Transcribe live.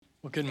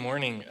Well, good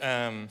morning.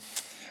 I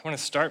want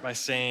to start by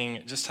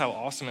saying just how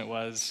awesome it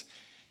was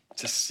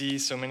to see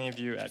so many of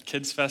you at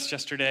Kids Fest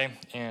yesterday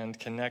and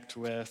connect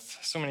with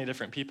so many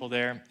different people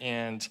there.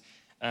 And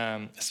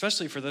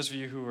especially for those of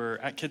you who were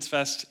at Kids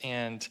Fest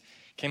and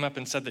came up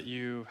and said that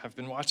you have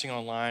been watching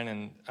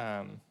online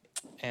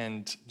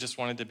and just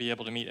wanted to be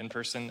able to meet in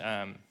person.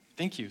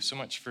 Thank you so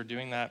much for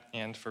doing that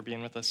and for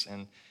being with us.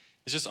 And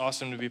it's just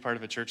awesome to be part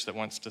of a church that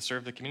wants to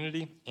serve the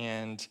community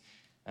and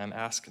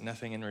ask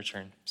nothing in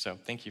return. So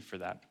thank you for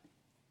that.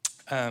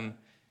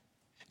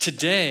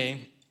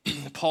 Today,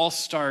 Paul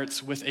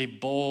starts with a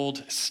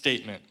bold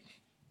statement.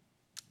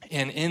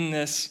 And in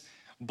this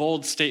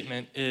bold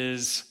statement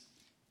is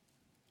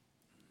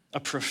a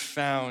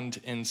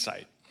profound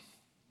insight.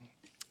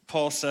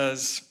 Paul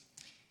says,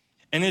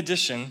 "In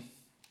addition,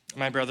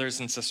 my brothers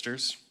and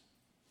sisters,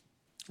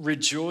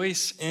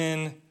 rejoice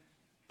in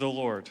the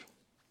Lord.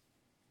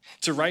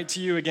 To write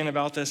to you again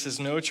about this is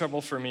no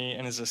trouble for me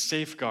and is a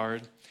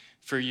safeguard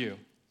for you."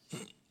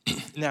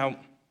 Now,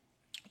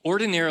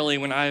 ordinarily,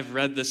 when I've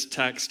read this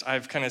text,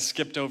 I've kind of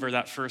skipped over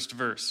that first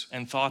verse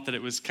and thought that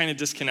it was kind of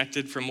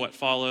disconnected from what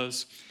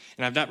follows,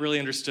 and I've not really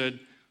understood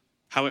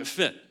how it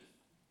fit.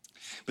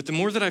 But the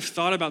more that I've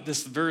thought about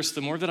this verse,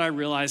 the more that I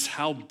realize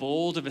how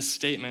bold of a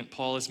statement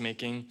Paul is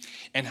making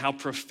and how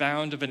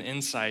profound of an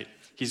insight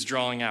he's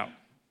drawing out.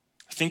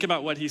 Think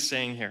about what he's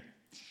saying here.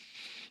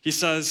 He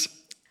says,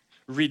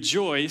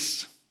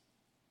 rejoice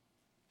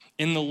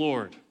in the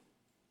Lord.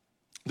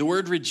 The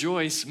word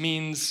rejoice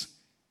means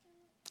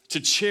to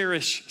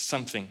cherish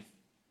something,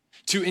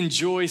 to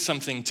enjoy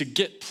something, to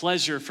get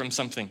pleasure from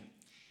something.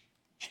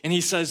 And he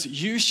says,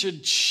 you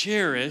should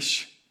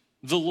cherish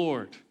the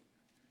Lord.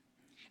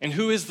 And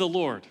who is the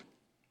Lord?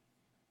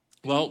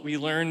 Well, we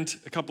learned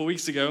a couple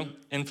weeks ago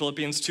in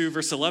Philippians 2,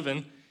 verse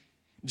 11,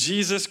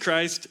 Jesus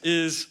Christ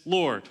is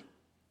Lord.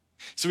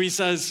 So he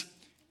says,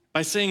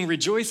 by saying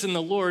rejoice in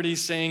the Lord,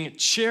 he's saying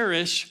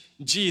cherish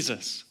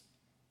Jesus.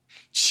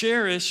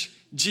 Cherish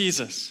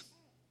Jesus.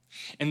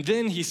 And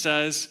then he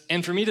says,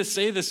 and for me to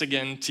say this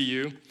again to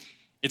you,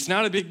 it's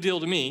not a big deal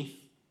to me,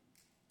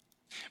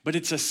 but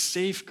it's a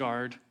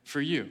safeguard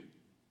for you.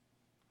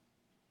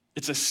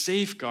 It's a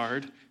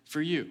safeguard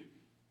for you.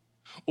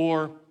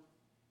 Or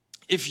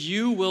if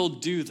you will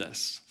do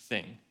this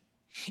thing,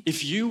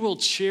 if you will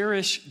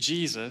cherish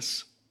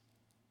Jesus,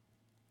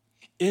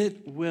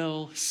 it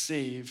will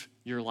save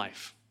your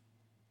life.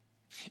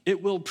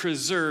 It will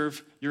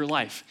preserve your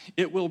life.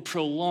 It will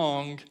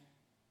prolong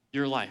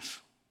your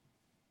life.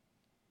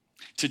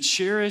 To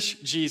cherish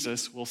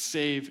Jesus will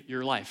save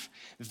your life.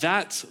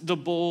 That's the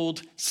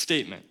bold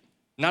statement.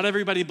 Not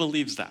everybody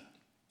believes that,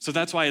 so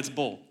that's why it's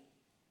bold.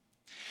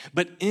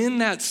 But in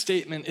that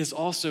statement is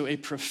also a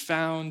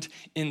profound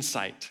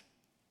insight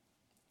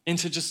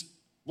into just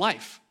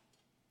life.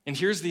 And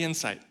here's the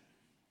insight: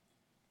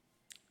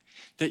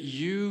 that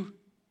you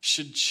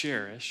should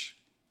cherish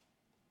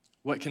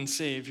what can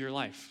save your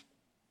life.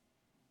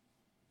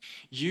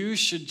 You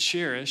should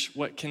cherish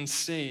what can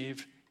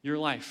save your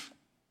life.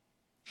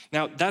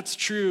 Now, that's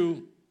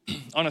true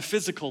on a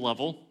physical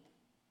level.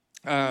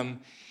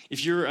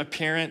 If you're a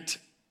parent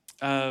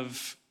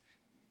of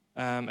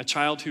a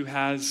child who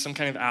has some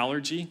kind of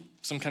allergy,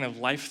 some kind of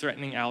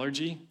life-threatening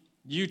allergy,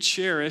 you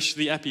cherish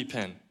the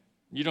EpiPen.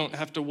 You don't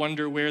have to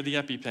wonder where the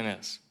EpiPen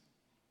is,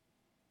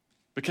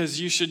 because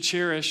you should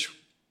cherish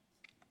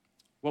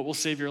what will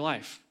save your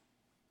life.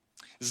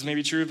 This is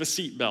maybe true of a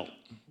seatbelt.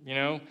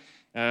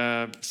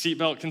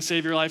 Seatbelt can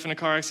save your life in a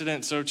car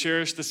accident, so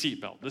cherish the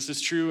seatbelt. This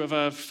is true of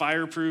a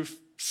fireproof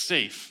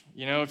safe.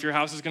 If your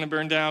house is going to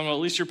burn down, well,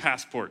 at least your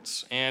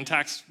passports and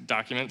tax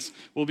documents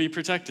will be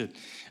protected.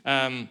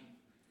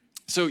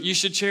 So you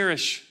should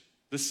cherish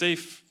the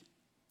safe,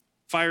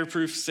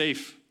 fireproof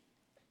safe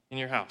in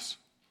your house.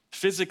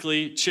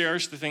 Physically,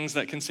 cherish the things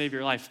that can save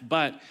your life.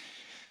 But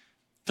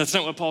that's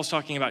not what Paul's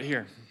talking about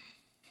here.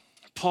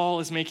 Paul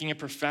is making a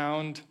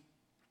profound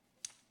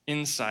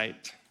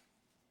insight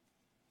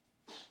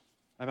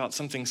about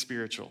something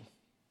spiritual.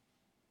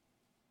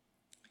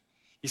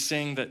 He's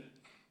saying that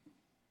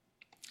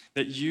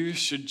you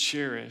should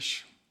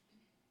cherish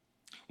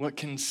what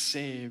can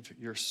save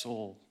your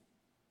soul.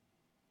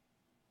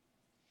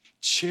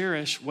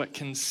 Cherish what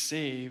can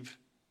save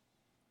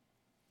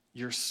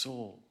your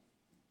soul.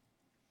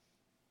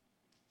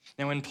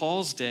 Now, in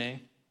Paul's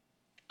day,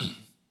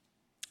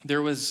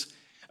 there was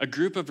a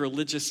group of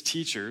religious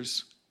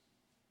teachers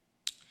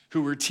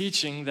who were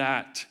teaching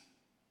that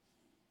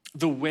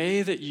the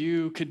way that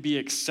you could be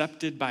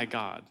accepted by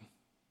God,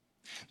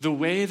 the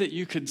way that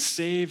you could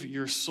save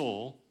your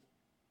soul,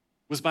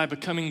 was by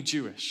becoming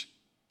Jewish.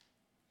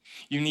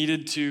 You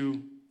needed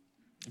to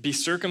be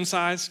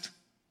circumcised,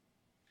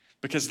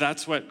 because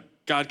that's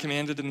what God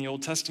commanded in the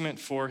Old Testament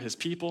for his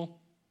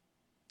people.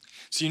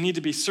 So you need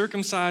to be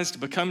circumcised,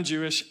 become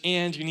Jewish,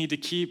 and you need to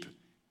keep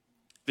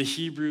the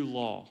Hebrew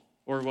law,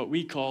 or what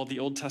we call the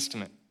Old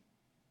Testament.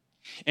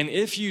 And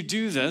if you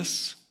do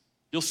this,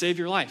 you'll save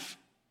your life.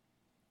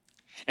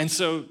 And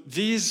so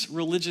these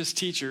religious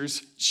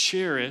teachers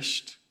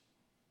cherished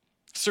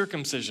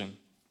circumcision.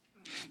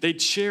 They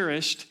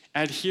cherished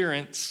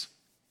adherence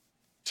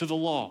to the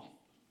law.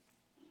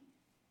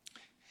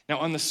 Now,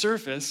 on the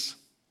surface,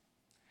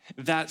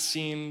 that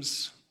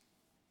seems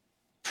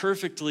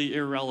perfectly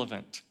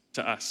irrelevant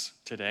to us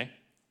today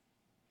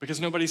because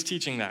nobody's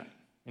teaching that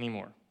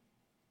anymore.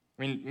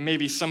 I mean,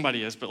 maybe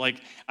somebody is, but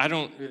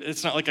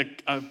it's not like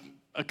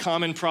a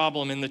common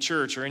problem in the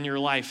church or in your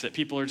life that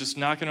people are just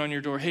knocking on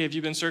your door. Hey, have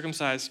you been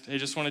circumcised? They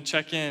just want to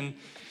check in.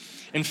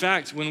 In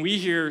fact, when we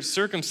hear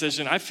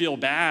circumcision, I feel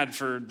bad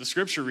for the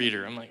scripture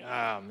reader. I'm like,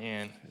 oh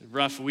man,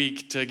 rough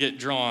week to get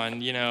drawn,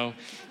 to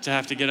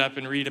have to get up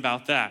and read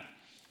about that.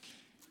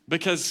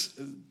 Because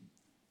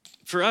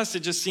for us, it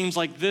just seems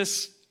like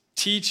this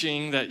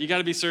teaching that you got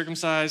to be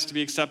circumcised to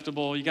be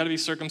acceptable, you got to be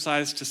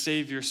circumcised to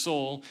save your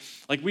soul,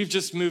 like we've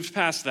just moved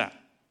past that.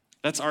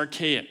 That's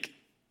archaic.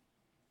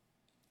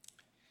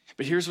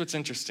 But here's what's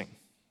interesting.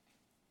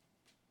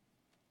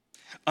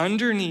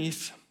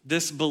 Underneath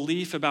this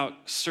belief about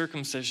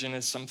circumcision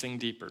is something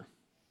deeper.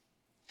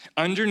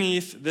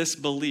 Underneath this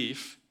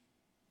belief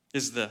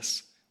is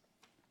this,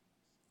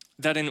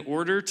 that in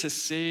order to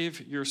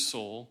save your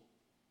soul,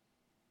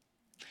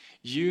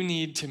 you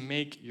need to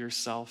make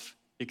yourself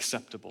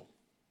acceptable.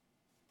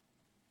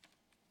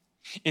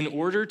 In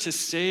order to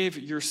save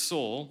your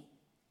soul,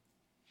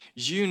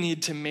 you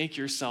need to make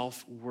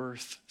yourself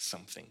worth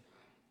something.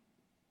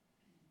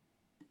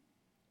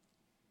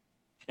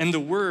 And the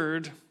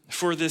word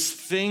for this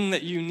thing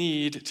that you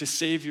need to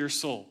save your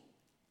soul,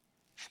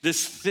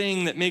 this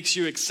thing that makes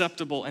you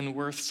acceptable and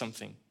worth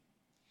something,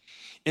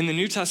 in the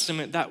New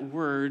Testament, that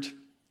word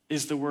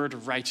is the word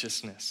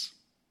righteousness.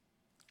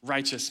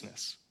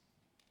 Righteousness.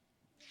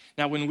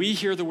 Now, when we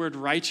hear the word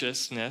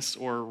righteousness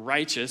or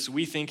righteous,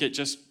 we think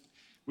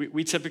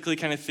we typically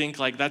kind of think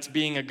like that's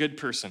being a good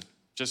person,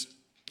 just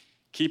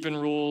keeping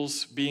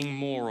rules, being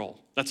moral.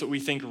 That's what we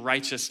think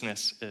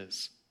righteousness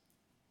is.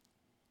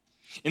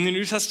 In the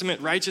New Testament,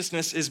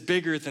 righteousness is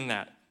bigger than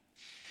that.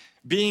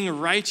 Being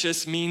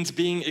righteous means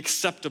being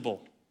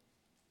acceptable,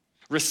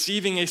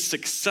 receiving a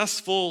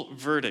successful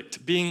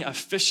verdict, being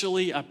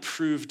officially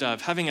approved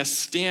of, having a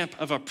stamp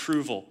of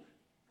approval.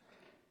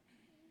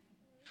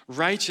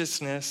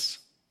 Righteousness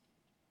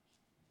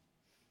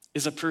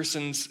is a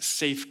person's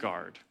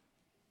safeguard.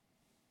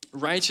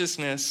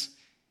 Righteousness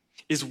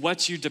is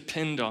what you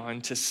depend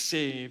on to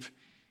save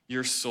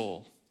your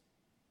soul.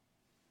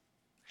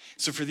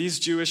 So for these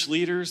Jewish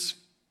leaders,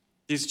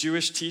 these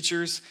Jewish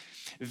teachers,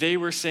 they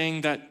were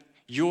saying that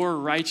your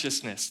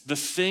righteousness, the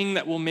thing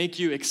that will make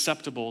you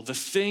acceptable, the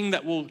thing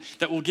that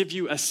will give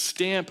you a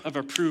stamp of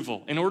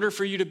approval, in order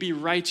for you to be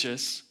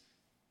righteous,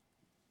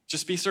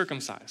 just be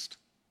circumcised.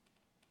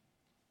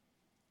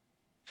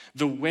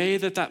 The way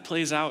that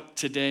plays out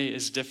today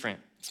is different.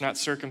 It's not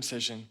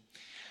circumcision,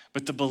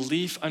 but the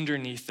belief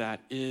underneath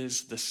that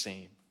is the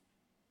same.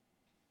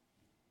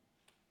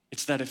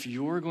 It's that if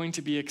you're going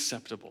to be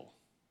acceptable,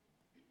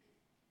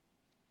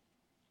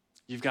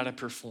 you've got to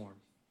perform.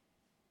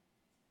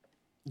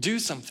 Do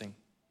something.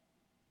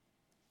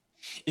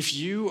 If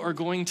you are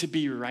going to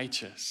be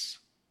righteous,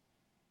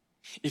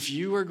 if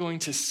you are going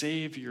to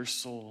save your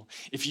soul,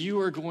 if you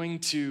are going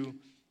to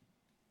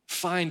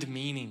find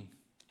meaning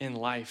in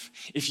life,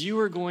 if you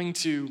are going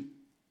to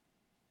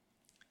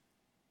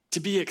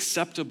be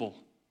acceptable,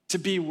 to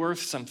be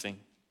worth something,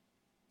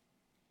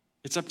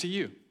 it's up to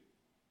you.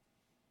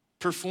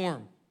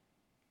 Perform.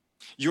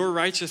 Your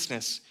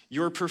righteousness,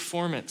 your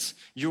performance,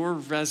 your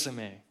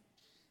resume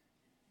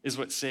is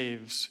what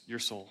saves your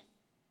soul.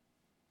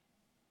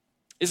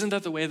 Isn't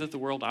that the way that the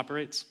world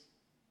operates?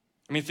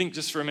 I mean, think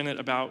just for a minute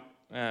about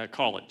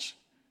college.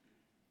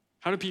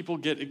 How do people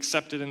get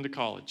accepted into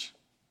college?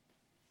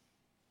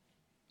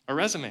 A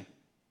resume,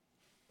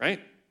 right?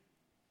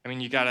 I mean,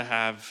 you got to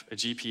have a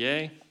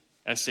GPA,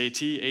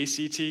 SAT,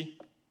 ACT.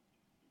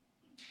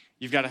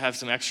 You've got to have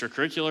some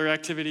extracurricular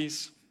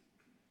activities.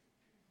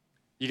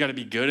 You got to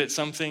be good at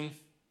something.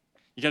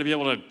 You got to be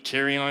able to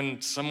carry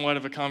on somewhat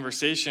of a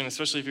conversation,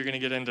 especially if you're going to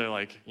get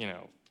into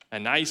a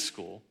nice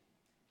school.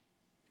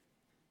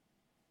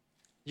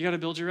 You got to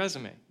build your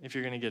resume if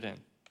you're going to get in.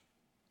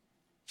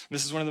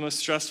 This is one of the most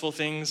stressful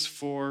things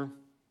for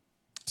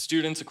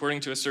students, according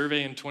to a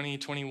survey in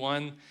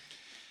 2021.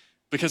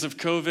 Because of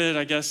COVID,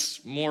 I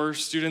guess more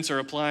students are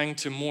applying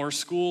to more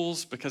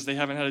schools because they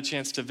haven't had a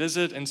chance to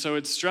visit, and so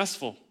it's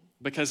stressful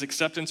because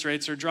acceptance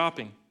rates are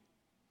dropping.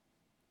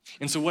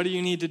 And so what do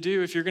you need to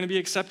do? If you're going to be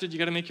accepted, you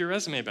got to make your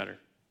resume better.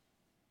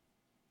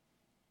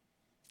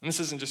 And this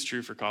isn't just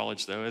true for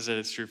college, though, is it?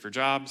 It's true for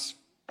jobs.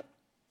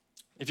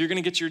 If you're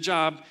going to get your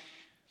job,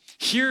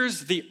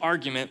 here's the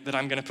argument that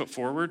I'm going to put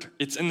forward.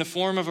 It's in the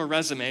form of a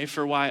resume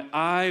for why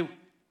I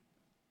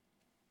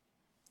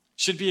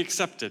should be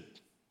accepted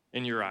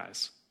in your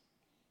eyes.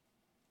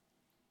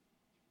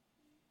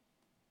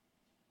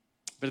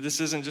 But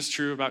this isn't just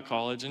true about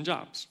college and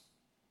jobs.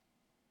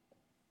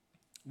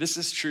 This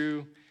is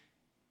true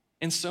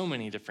in so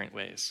many different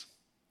ways.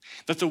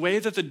 That the way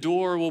that the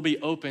door will be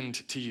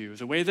opened to you,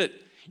 the way that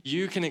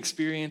you can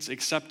experience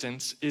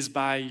acceptance is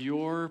by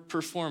your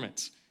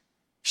performance.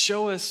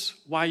 Show us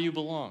why you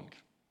belong.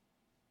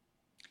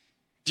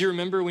 Do you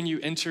remember when you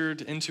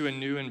entered into a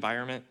new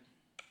environment,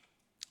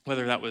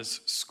 whether that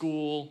was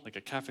school, like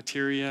a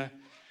cafeteria,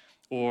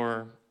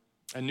 or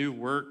a new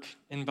work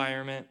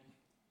environment,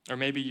 or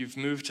maybe you've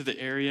moved to the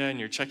area and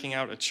you're checking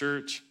out a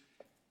church,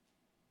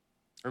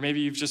 or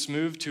maybe you've just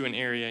moved to an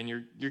area and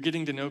you're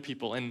getting to know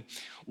people. And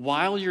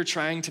while you're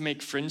trying to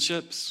make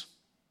friendships,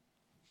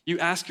 you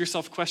ask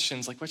yourself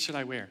questions like, what should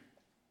I wear?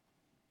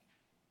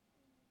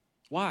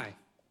 Why?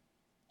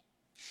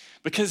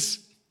 Because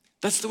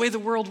that's the way the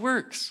world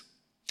works.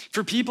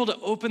 For people to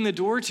open the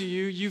door to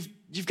you,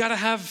 you've got to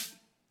have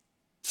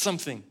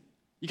something.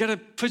 You got to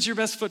put your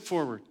best foot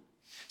forward.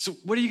 So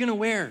what are you going to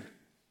wear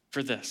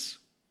for this?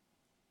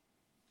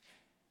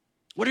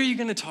 What are you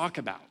going to talk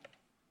about?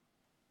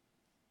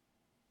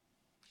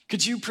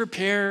 Could you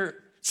prepare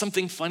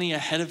something funny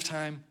ahead of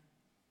time?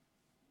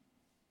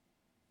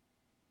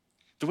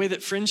 The way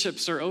that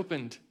friendships are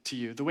opened to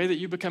you, the way that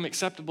you become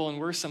acceptable and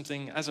worth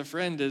something as a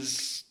friend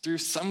is through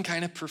some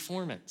kind of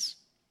performance.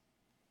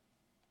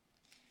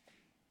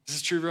 This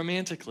is true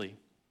romantically.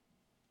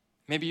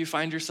 Maybe you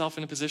find yourself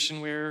in a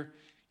position where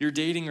you're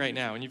dating right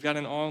now and you've got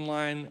an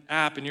online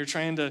app and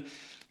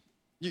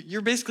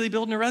you're basically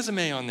building a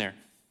resume on there.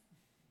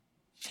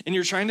 And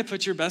you're trying to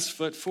put your best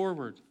foot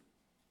forward.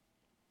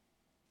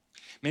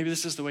 Maybe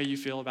this is the way you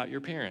feel about your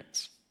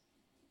parents.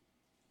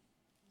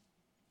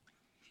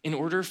 In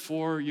order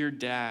for your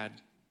dad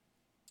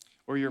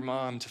or your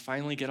mom to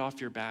finally get off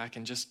your back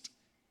and just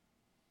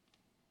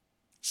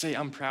say,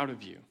 I'm proud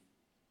of you,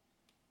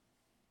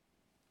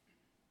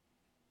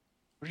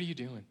 what are you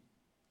doing?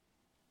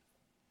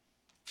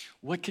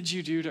 What could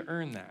you do to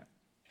earn that?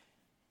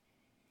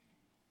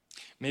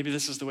 Maybe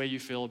this is the way you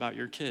feel about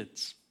your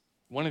kids,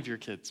 one of your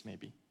kids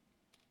maybe.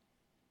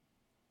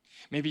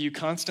 Maybe you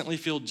constantly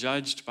feel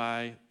judged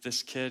by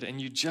this kid and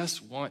you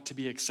just want to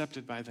be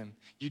accepted by them.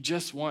 You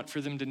just want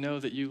for them to know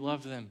that you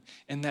love them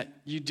and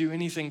that you do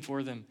anything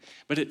for them.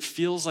 But it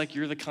feels like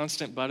you're the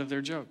constant butt of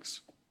their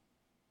jokes.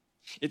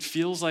 It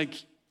feels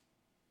like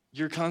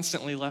you're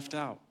constantly left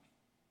out.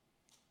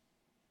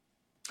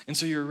 And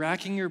so you're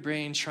racking your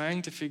brain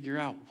trying to figure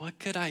out, what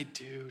could I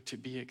do to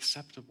be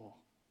acceptable?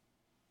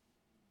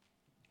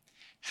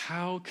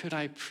 How could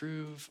I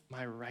prove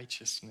my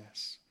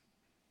righteousness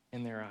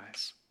in their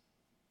eyes?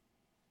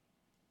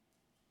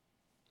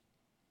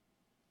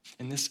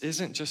 And this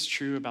isn't just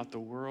true about the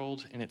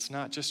world, and it's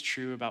not just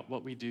true about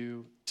what we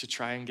do to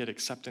try and get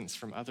acceptance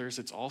from others.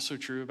 It's also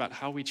true about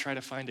how we try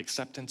to find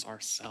acceptance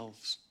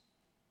ourselves.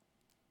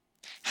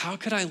 How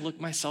could I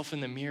look myself in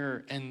the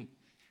mirror and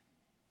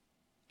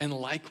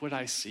like what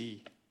I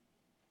see?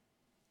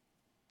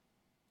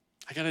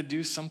 I got to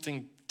do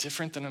something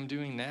different than I'm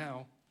doing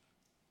now.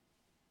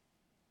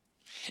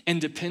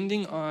 And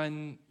depending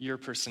on your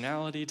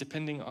personality,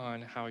 depending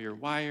on how you're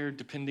wired,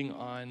 depending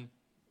on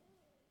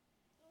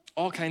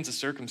all kinds of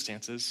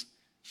circumstances,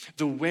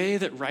 the way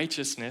that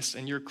righteousness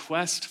and your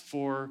quest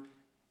for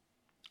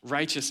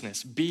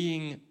righteousness,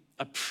 being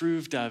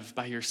approved of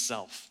by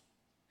yourself,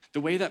 the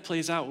way that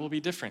plays out will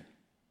be different.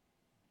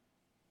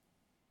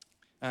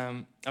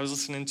 I was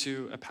listening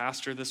to a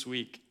pastor this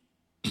week,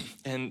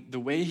 and the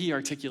way he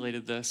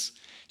articulated this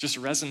just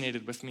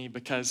resonated with me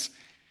because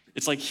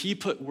it's like he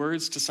put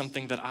words to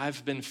something that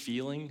I've been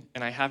feeling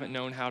and I haven't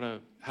known how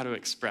to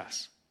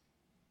express.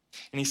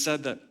 And he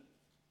said that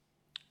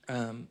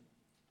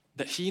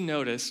he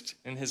noticed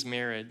in his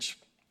marriage,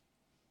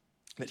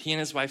 that he and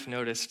his wife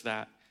noticed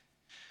that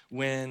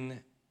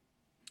when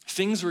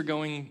things were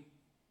going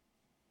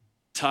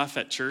tough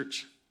at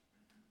church,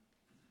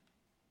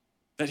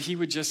 that he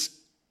would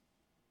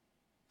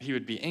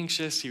be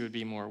anxious, he would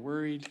be more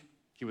worried,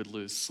 he would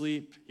lose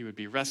sleep, he would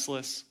be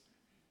restless.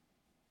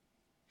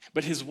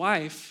 But his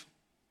wife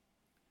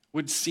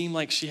would seem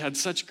like she had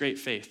such great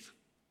faith.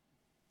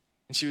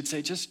 And she would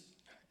say,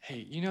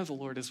 hey, you know the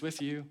Lord is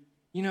with you.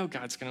 You know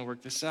God's going to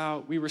work this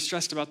out. We were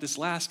stressed about this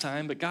last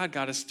time, but God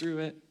got us through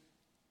it.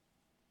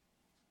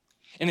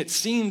 And it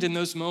seemed in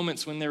those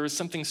moments when there was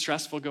something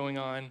stressful going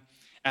on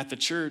at the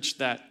church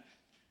that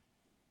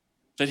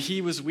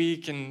he was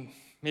weak and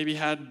maybe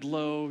had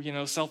low,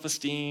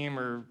 self-esteem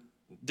or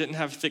didn't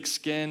have thick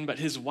skin, but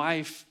his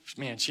wife,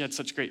 man, she had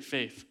such great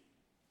faith.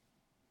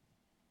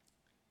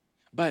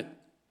 But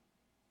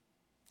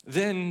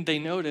then they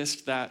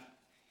noticed that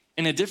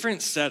in a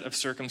different set of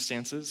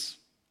circumstances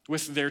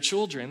with their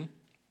children,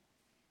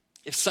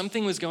 if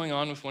something was going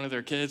on with one of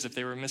their kids, if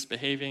they were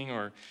misbehaving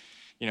or,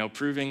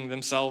 proving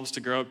themselves to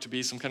grow up to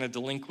be some kind of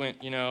delinquent,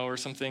 or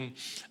something,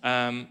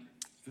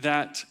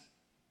 that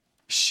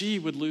she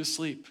would lose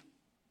sleep.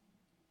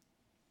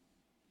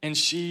 And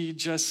she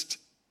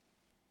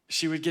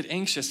would get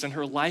anxious and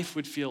her life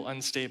would feel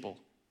unstable.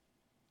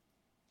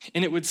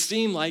 And it would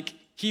seem like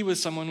he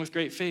was someone with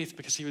great faith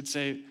because he would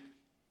say,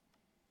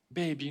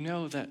 babe, you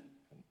know that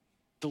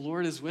the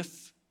Lord is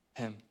with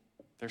him,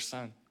 their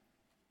son.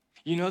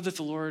 You know that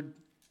the Lord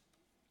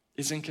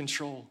is in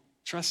control.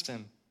 Trust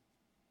him.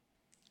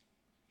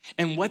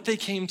 And what they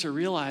came to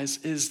realize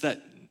is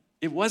that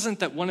it wasn't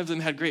that one of them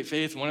had great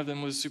faith and one of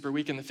them was super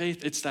weak in the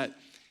faith. It's that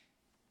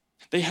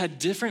They had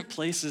different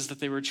places that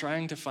they were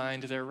trying to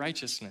find their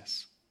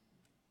righteousness.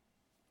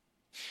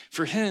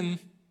 For him,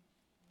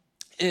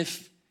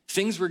 if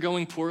things were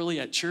going poorly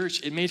at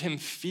church, it made him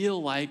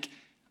feel like,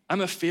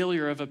 I'm a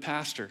failure of a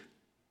pastor.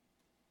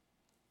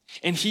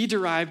 And he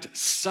derived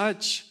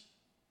such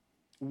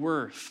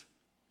worth.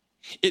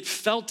 It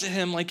felt to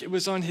him like it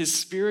was on his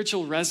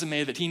spiritual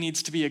resume that he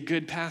needs to be a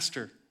good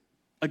pastor,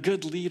 a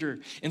good leader.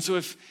 And so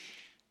if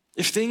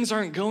things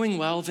aren't going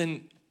well,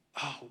 then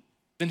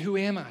who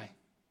am I?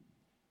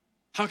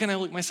 How can I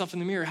look myself in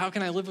the mirror? How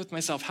can I live with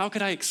myself? How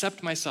could I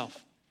accept myself?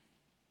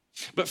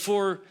 But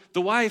for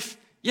the wife,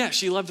 yeah,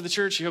 she loved the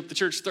church. She hoped the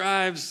church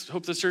thrives,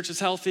 hoped the church is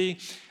healthy.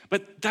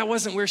 But that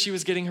wasn't where she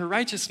was getting her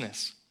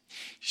righteousness.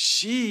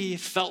 She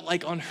felt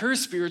like on her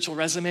spiritual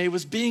resume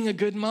was being a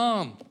good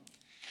mom,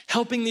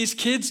 helping these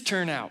kids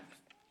turn out.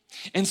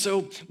 And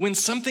so when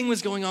something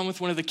was going on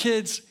with one of the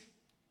kids,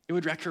 it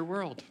would wreck her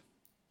world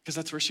because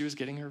that's where she was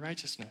getting her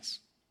righteousness.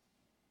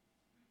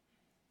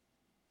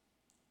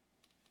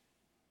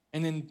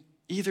 And in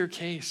either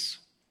case,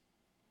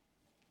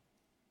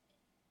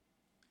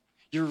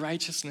 your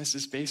righteousness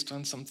is based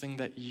on something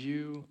that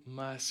you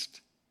must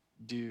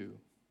do.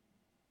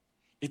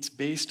 It's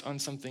based on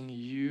something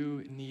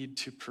you need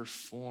to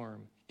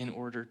perform in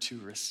order to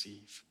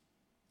receive.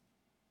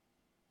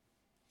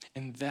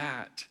 And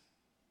that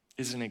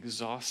is an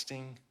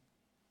exhausting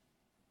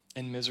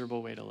and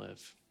miserable way to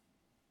live.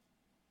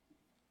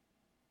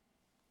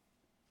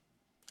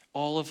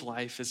 All of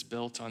life is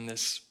built on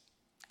this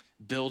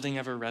building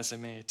of a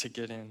resume to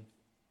get in.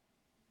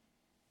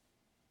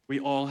 We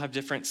all have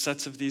different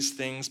sets of these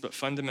things, but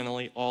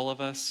fundamentally, all of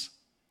us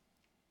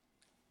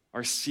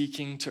are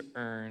seeking to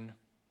earn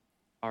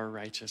our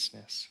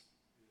righteousness.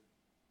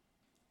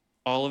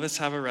 All of us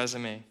have a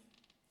resume,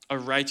 a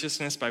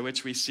righteousness by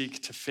which we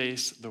seek to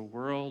face the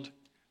world,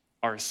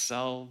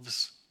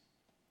 ourselves,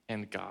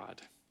 and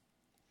God.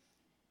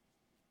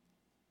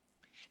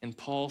 And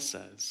Paul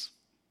says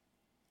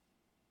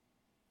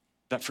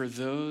that for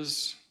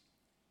those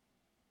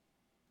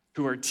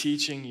who are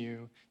teaching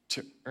you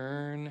to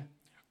earn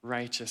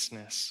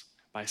righteousness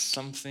by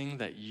something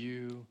that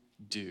you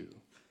do,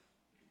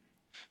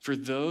 for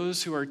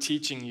those who are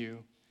teaching you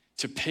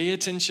to pay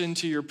attention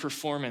to your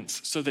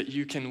performance so that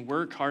you can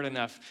work hard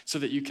enough, so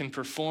that you can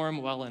perform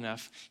well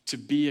enough to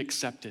be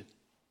accepted,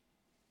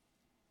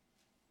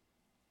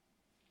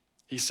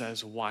 he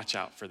says, watch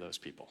out for those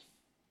people.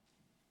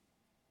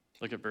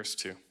 Look at verse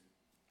 2.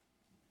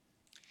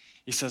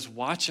 He says,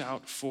 watch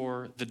out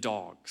for the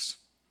dogs.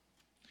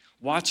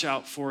 Watch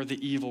out for the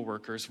evil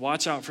workers.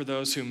 Watch out for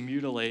those who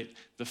mutilate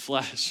the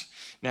flesh.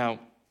 Now,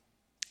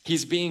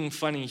 he's being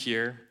funny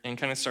here and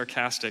kind of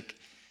sarcastic,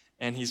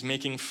 and he's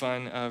making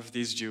fun of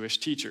these Jewish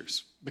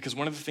teachers. Because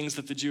one of the things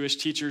that the Jewish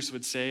teachers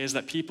would say is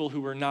that people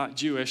who were not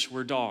Jewish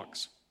were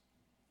dogs.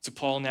 So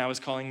Paul now is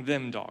calling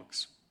them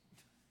dogs.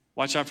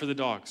 Watch out for the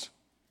dogs.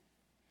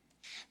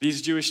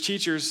 These Jewish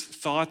teachers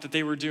thought that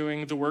they were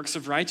doing the works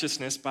of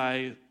righteousness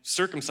by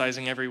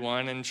circumcising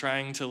everyone and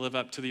trying to live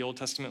up to the Old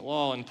Testament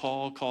law, and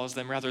Paul calls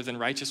them, rather than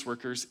righteous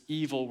workers,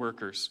 evil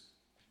workers.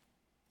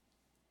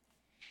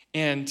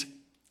 And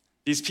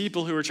these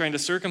people who were trying to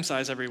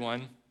circumcise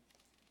everyone,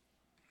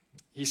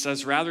 he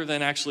says, rather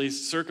than actually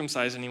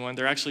circumcise anyone,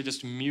 they're actually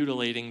just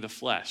mutilating the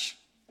flesh.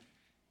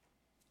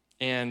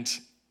 And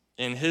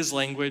in his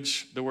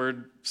language, the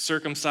word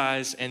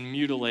circumcise and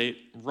mutilate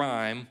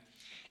rhyme.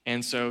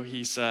 And so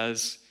he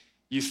says,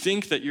 you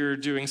think that you're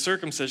doing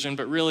circumcision,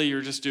 but really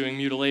you're just doing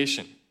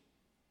mutilation.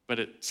 But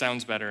it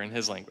sounds better in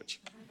his language.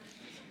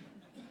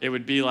 It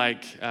would be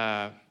like,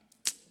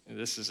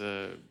 this is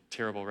a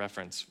terrible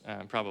reference,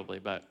 probably,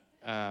 but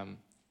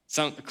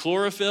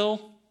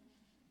chlorophyll,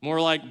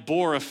 more like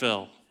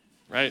borophyll,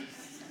 right?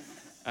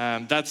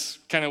 That's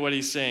kind of what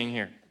he's saying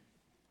here.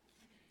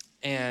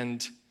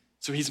 And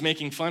so he's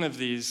making fun of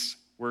these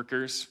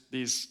workers,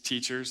 these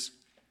teachers.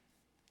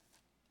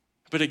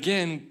 But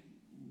again,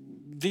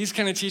 these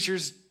kind of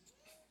teachers,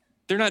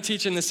 they're not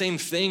teaching the same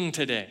thing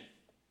today.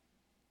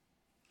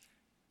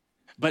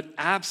 But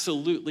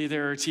absolutely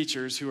there are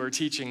teachers who are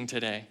teaching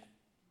today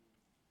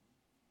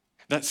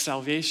that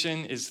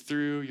salvation is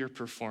through your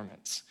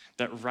performance,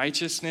 that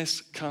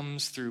righteousness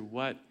comes through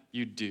what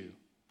you do.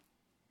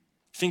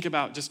 Think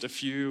about just a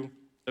few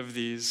of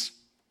these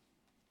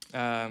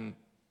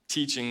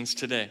teachings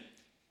today.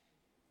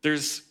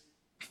 There's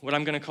what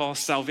I'm going to call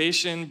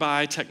salvation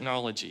by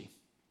technology.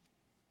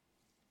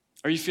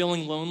 Are you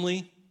feeling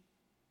lonely?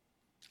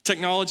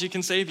 Technology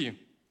can save you.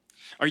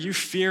 Are you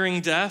fearing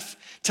death?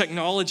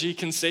 Technology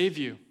can save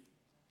you.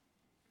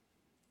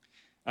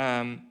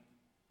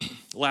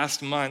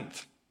 Last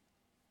month,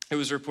 it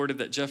was reported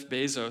that Jeff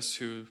Bezos,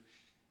 who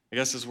I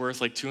guess is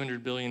worth like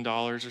 $200 billion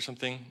or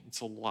something,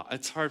 it's a lot.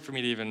 It's hard for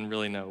me to even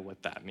really know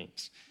what that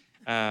means.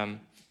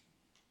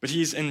 But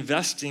he's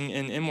investing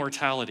in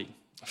immortality,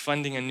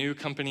 funding a new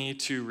company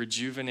to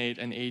rejuvenate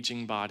an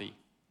aging body.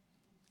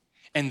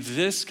 And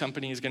this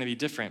company is going to be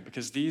different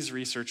because these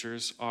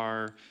researchers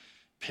are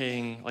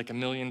paying like $1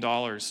 million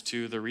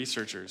to the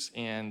researchers,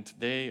 and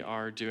they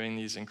are doing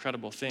these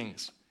incredible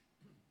things.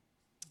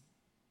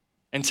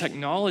 And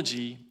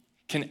technology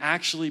can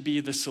actually be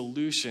the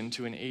solution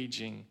to an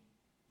aging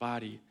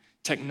body.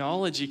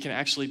 Technology can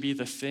actually be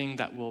the thing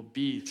that will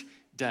beat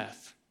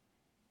death.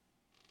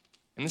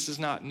 And this is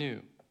not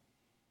new.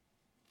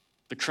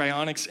 The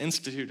Cryonics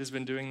Institute has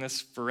been doing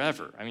this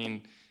forever. I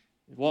mean,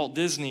 Walt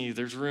Disney,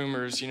 there's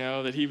rumors,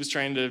 that he was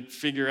trying to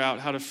figure out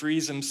how to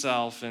freeze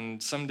himself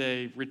and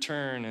someday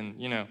return,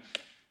 and,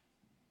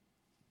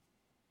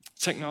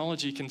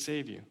 technology can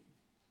save you.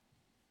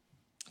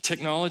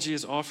 Technology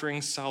is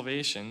offering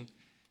salvation,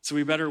 so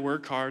we better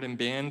work hard and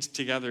band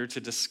together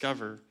to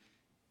discover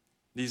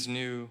these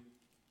new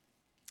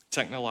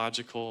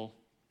technological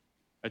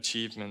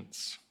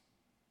achievements.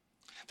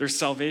 There's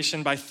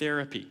salvation by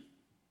therapy.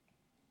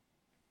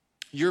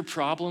 Your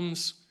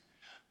problems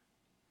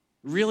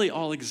really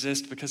all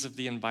exist because of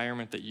the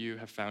environment that you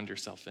have found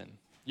yourself in.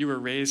 You were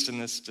raised in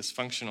this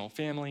dysfunctional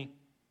family.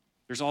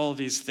 There's all of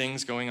these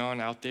things going on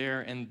out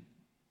there, and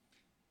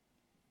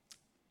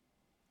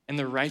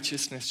the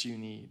righteousness you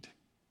need,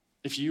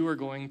 if you are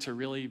going to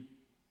really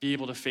be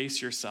able to face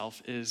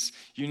yourself, is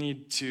you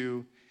need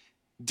to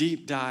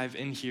deep dive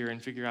in here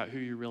and figure out who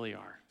you really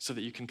are so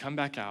that you can come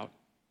back out,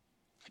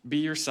 be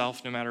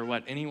yourself no matter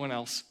what anyone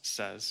else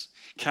says,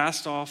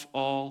 cast off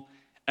all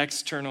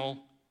external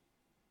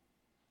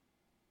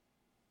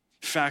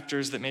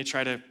factors that may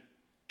try to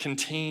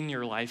contain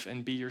your life,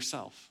 and be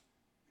yourself.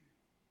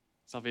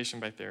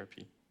 Salvation by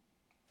therapy.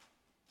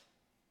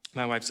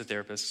 My wife's a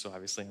therapist, so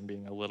obviously I'm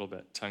being a little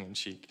bit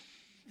tongue-in-cheek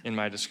in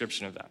my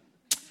description of that.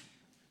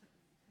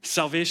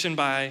 Salvation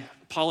by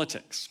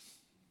politics.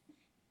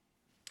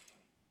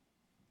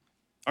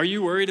 Are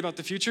you worried about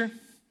the future?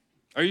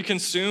 Are you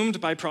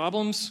consumed by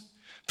problems?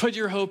 Put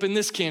your hope in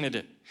this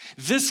candidate.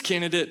 This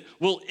candidate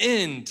will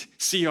end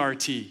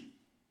CRT.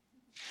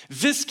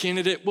 This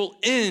candidate will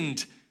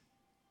end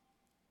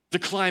the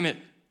climate.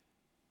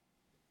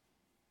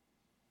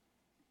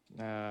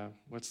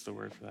 What's the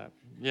word for that?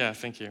 Yeah,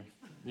 thank you.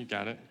 You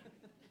got it.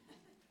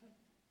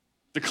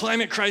 The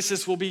climate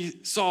crisis will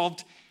be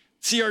solved.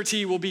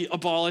 CRT will be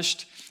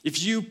abolished.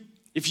 If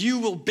you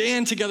will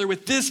band together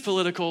with this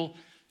political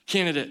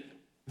candidate,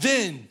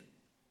 then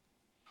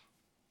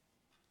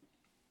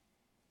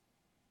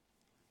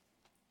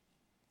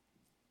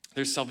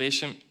there's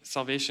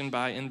salvation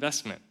by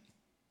investment.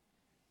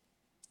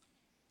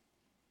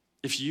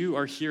 If you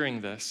are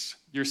hearing this,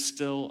 you're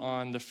still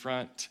on the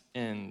front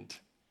end.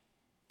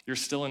 You're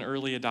still an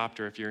early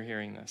adopter if you're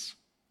hearing this.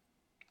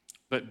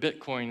 But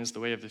Bitcoin is the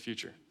way of the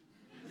future.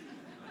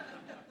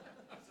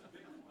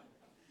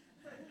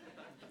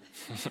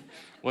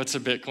 What's a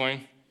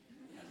Bitcoin?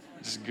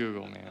 Just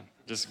Google, man.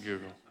 Just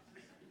Google.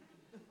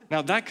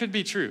 Now, that could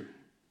be true.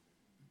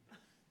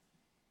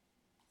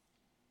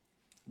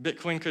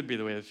 Bitcoin could be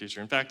the way of the future.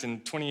 In fact,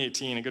 in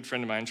 2018, a good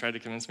friend of mine tried to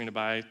convince me to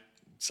buy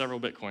several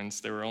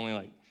Bitcoins. They were only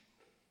like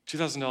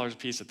 $2,000 a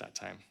piece at that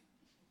time.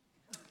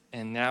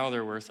 And now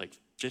they're worth like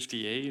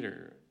 58,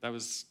 or that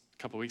was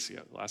a couple weeks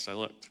ago, the last I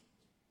looked.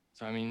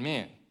 So, I mean,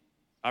 man,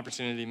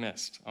 opportunity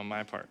missed on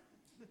my part.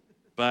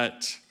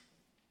 But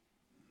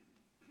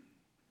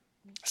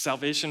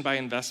salvation by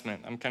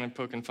investment, I'm kind of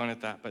poking fun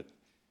at that, but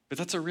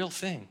that's a real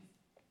thing.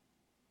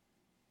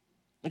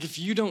 Like, if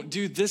you don't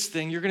do this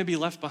thing, you're going to be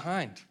left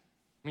behind.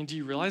 I mean, do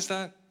you realize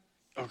that?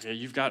 Okay,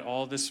 you've got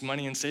all this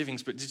money in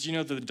savings, but did you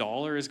know that the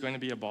dollar is going to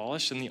be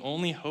abolished? And the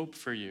only hope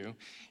for you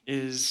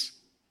is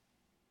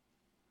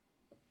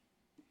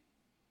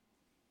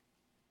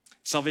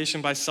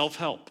salvation by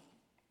self-help.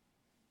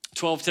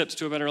 12 tips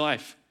to a better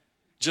life.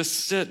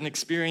 Just sit and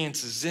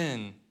experience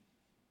Zen.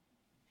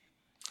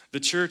 The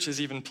church is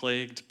even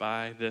plagued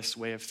by this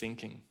way of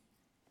thinking.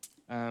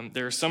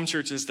 There are some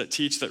churches that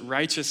teach that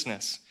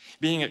righteousness,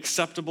 being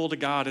acceptable to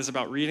God, is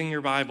about reading your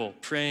Bible,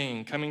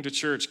 praying, coming to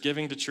church,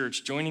 giving to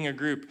church, joining a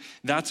group.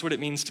 That's what it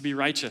means to be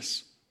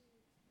righteous.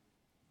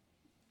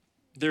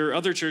 There are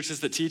other churches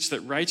that teach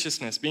that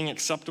righteousness, being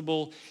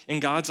acceptable in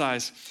God's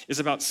eyes, is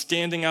about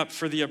standing up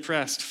for the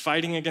oppressed,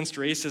 fighting against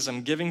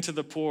racism, giving to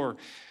the poor,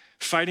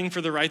 fighting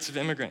for the rights of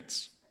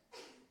immigrants.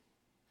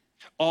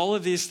 All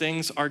of these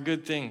things are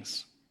good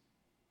things.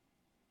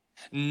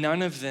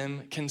 None of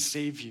them can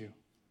save you.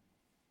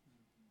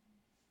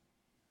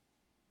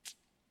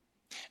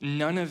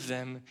 None of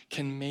them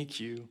can make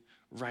you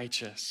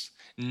righteous.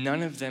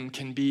 None of them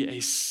can be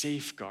a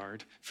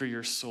safeguard for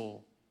your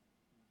soul.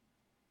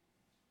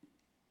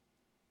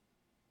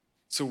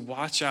 So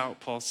watch out,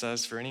 Paul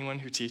says, for anyone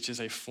who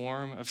teaches a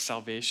form of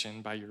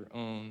salvation by your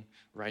own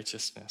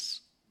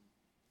righteousness.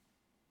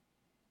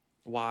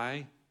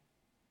 Why?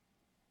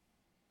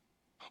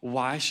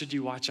 Why should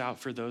you watch out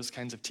for those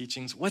kinds of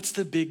teachings? What's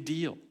the big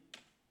deal?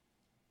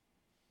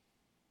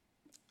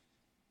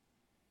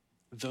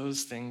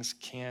 Those things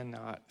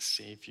cannot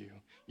save you.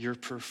 Your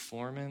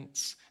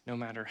performance, no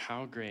matter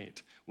how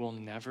great, will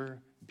never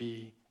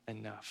be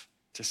enough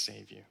to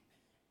save you.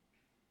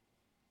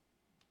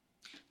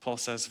 Paul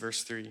says,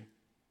 verse 3,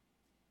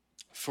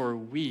 for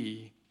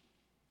we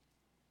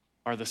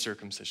are the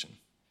circumcision.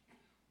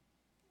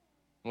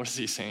 What is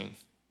he saying?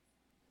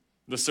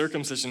 The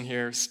circumcision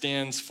here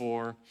stands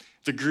for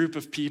the group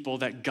of people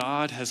that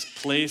God has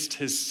placed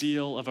his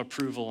seal of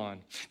approval on,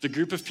 the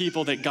group of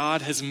people that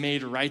God has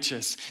made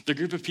righteous, the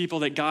group of people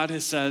that God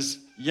has says,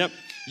 yep,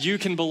 you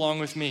can belong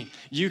with me.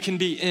 You can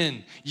be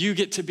in. You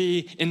get to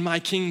be in my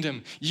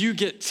kingdom. You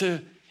get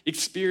to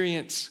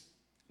experience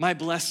my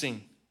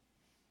blessing.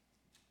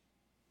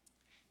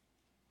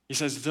 He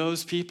says,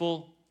 those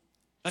people,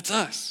 that's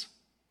us.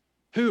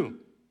 Who?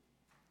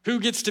 Who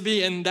gets to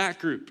be in that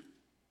group?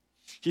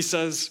 He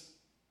says,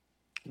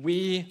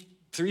 three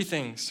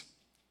things.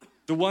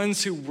 The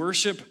ones who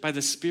worship by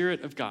the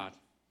Spirit of God.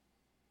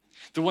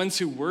 The ones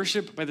who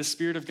worship by the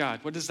Spirit of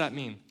God. What does that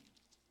mean?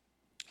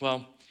 Well,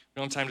 we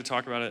don't have time to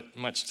talk about it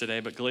much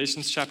today, but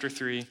Galatians chapter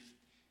 3,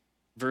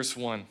 verse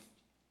 1.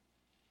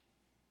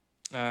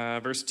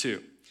 Verse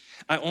 2.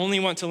 I only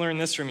want to learn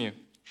this from you.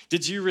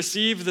 Did you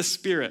receive the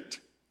Spirit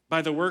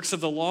by the works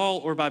of the law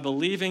or by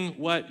believing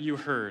what you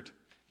heard?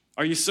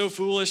 Are you so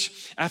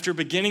foolish? After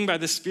beginning by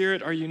the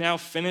Spirit, are you now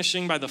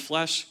finishing by the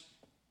flesh?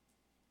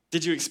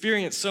 Did you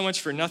experience so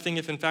much for nothing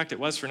if in fact it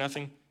was for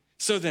nothing?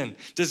 So then,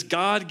 does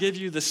God give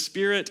you the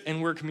Spirit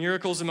and work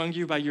miracles among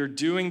you by your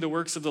doing the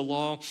works of the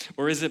law,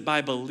 or is it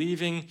by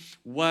believing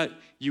what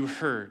you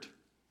heard?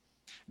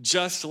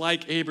 Just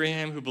like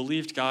Abraham who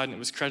believed God and it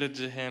was credited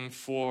to him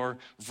for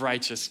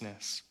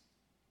righteousness.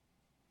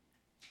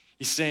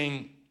 He's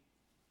saying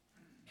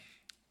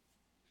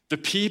the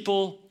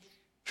people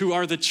who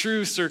are the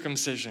true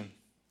circumcision,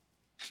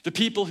 the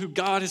people who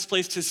God has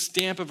placed his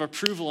stamp of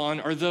approval on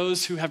are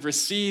those who have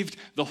received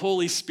the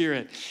Holy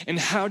Spirit. And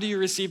how do you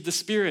receive the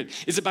Spirit?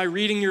 Is it by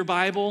reading your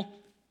Bible?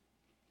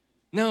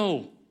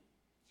 No.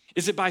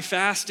 Is it by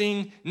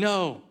fasting?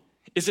 No.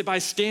 Is it by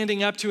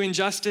standing up to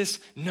injustice?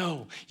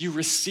 No. You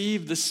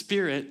receive the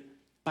Spirit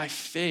by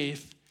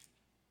faith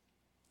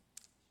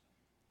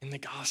in the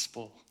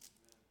gospel.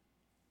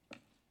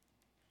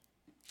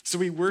 So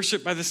we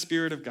worship by the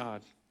Spirit of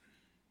God.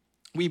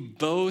 We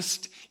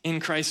boast in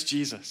Christ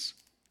Jesus.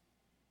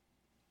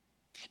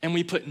 And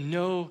we put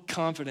no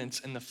confidence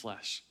in the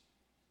flesh.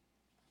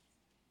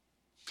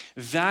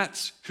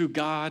 That's who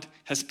God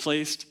has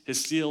placed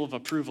his seal of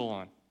approval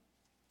on.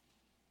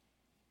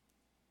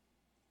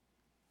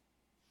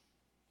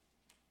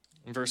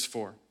 In verse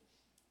 4.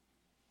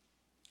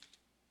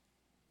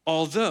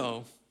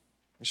 Although,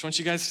 I just want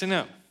you guys to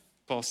know,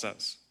 Paul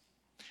says,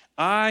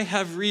 I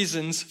have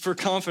reasons for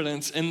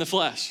confidence in the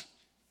flesh.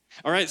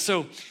 All right,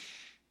 so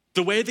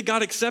the way that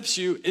God accepts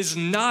you is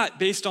not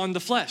based on the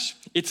flesh.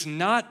 It's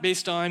not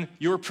based on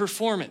your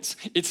performance.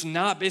 It's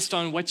not based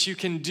on what you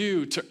can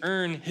do to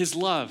earn his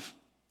love.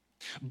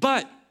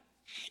 But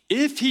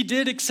if he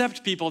did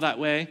accept people that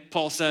way,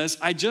 Paul says,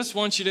 I just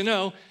want you to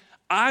know,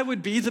 I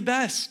would be the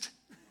best.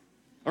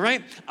 All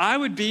right? I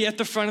would be at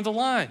the front of the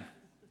line.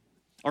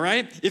 All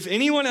right? If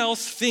anyone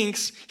else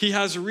thinks he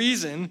has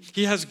reason,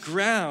 he has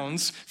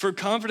grounds for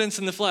confidence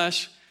in the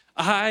flesh,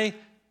 I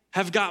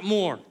have got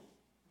more,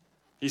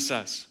 he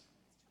says.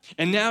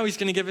 And now he's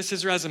going to give us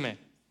his resume.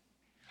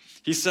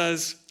 He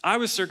says, I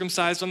was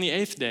circumcised on the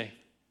 8th day.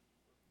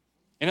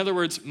 In other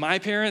words, my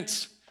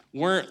parents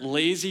weren't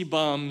lazy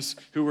bums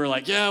who were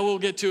like, yeah, we'll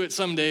get to it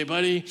someday,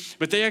 buddy.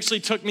 But they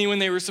actually took me when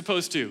they were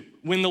supposed to,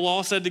 when the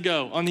law said to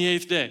go on the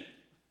 8th day.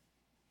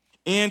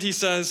 And he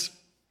says,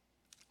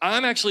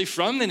 I'm actually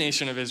from the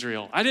nation of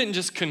Israel. I didn't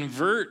just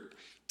convert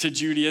to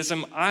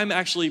Judaism. I'm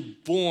actually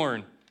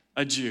born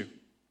a Jew.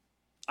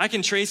 I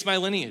can trace my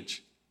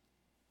lineage.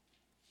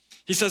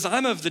 He says,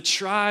 I'm of the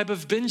tribe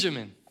of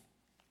Benjamin.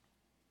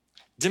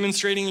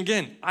 Demonstrating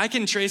again, I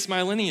can trace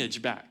my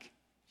lineage back.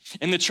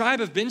 And the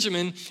tribe of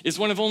Benjamin is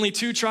one of only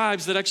 2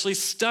 tribes that actually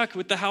stuck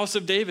with the house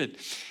of David.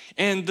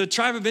 And the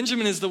tribe of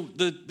Benjamin is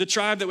the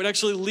tribe that would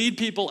actually lead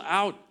people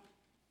out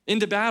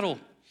into battle.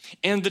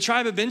 And the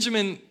tribe of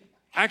Benjamin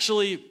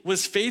actually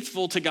was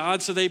faithful to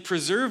God, so they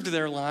preserved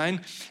their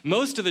line.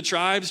 Most of the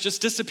tribes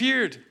just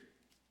disappeared.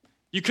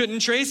 You couldn't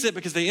trace it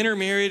because they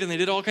intermarried and they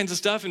did all kinds of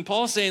stuff. And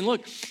Paul's saying,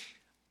 look,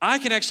 I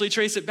can actually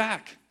trace it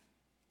back.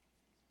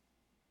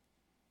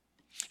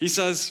 He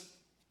says,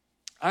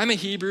 I'm a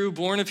Hebrew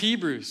born of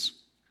Hebrews,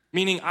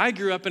 meaning I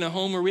grew up in a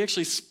home where we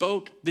actually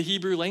spoke the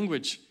Hebrew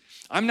language.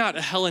 I'm not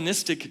a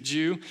Hellenistic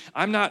Jew.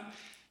 I'm not,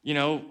 in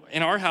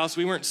our house,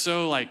 we weren't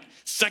so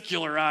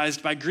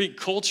secularized by Greek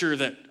culture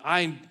that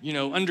I,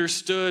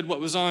 understood what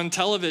was on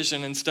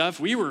television and stuff.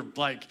 We were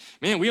like,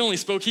 man, we only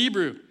spoke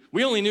Hebrew.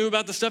 We only knew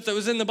about the stuff that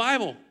was in the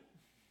Bible.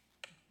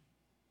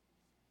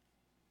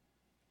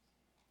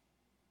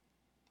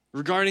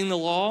 Regarding the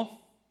law,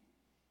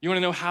 you want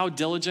to know how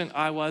diligent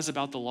I was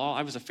about the law?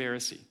 I was a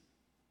Pharisee,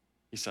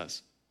 he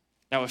says.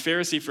 Now, a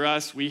Pharisee for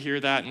us, we hear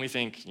that and we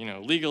think,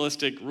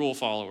 legalistic rule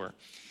follower.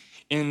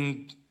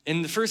 In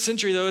the first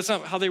century, though, that's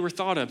not how they were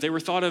thought of. They were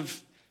thought of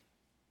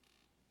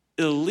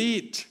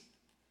elite,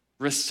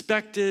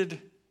 respected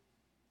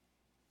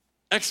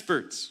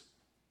experts,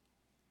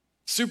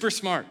 super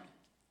smart.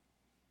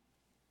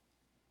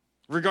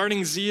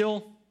 Regarding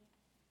zeal,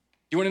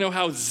 you want to know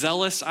how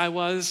zealous I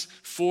was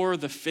for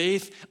the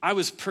faith? I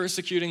was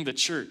persecuting the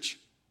church,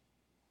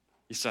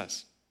 he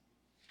says.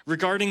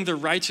 Regarding the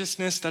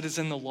righteousness that is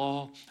in the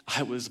law,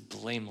 I was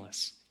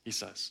blameless, he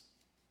says.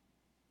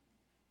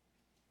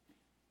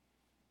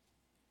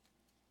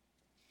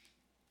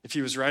 If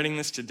he was writing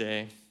this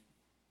today,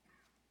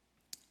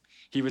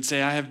 he would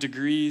say, I have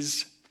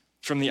degrees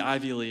from the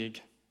Ivy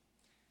League.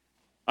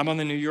 I'm on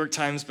the New York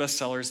Times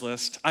bestsellers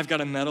list. I've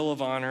got a Medal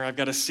of Honor. I've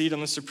got a seat on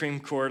the Supreme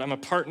Court. I'm a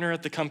partner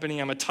at the company.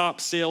 I'm a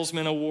top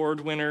salesman award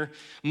winner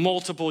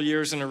multiple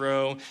years in a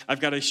row. I've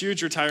got a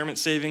huge retirement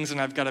savings, and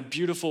I've got a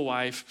beautiful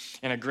wife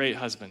and a great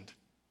husband.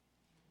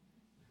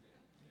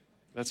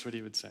 That's what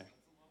he would say.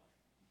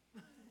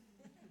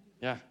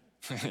 Yeah,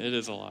 it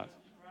is a lot.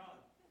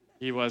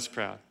 He was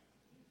proud.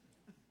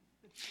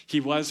 He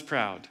was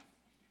proud.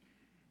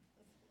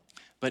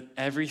 But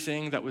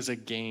everything that was a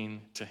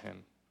gain to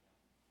him,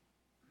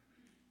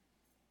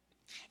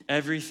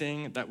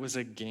 everything that was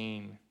a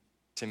gain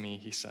to me,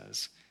 he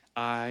says,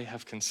 I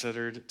have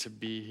considered to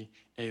be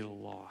a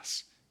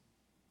loss.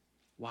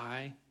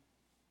 Why?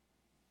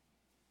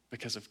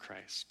 Because of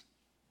Christ.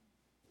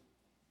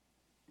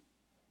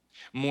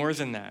 More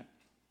than that,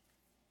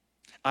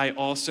 I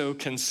also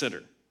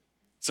consider.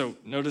 So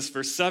notice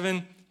verse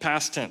 7,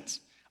 past tense.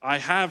 I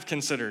have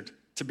considered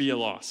to be a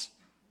loss.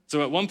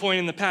 So at one point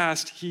in the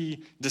past,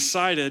 he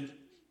decided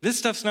this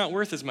stuff's not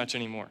worth as much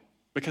anymore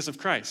because of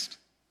Christ.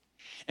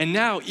 And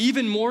now,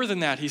 even more than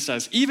that, he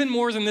says, even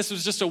more than this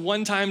was just a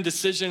one-time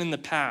decision in the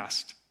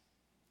past.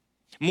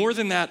 More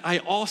than that, I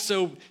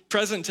also,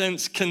 present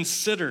tense,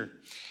 consider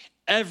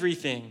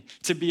everything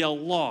to be a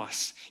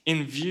loss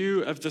in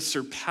view of the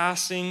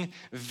surpassing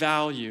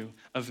value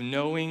of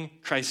knowing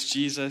Christ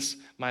Jesus,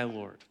 my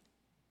Lord.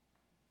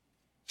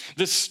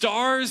 The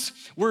stars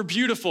were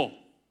beautiful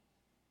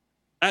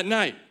at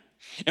night.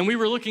 And we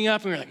were looking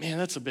up and we were like, man,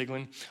 that's a big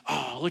one.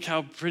 Oh, look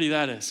how pretty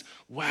that is.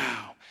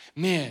 Wow,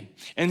 man.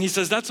 And he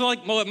says, that's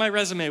like what my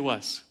resume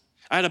was.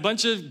 I had a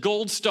bunch of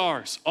gold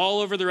stars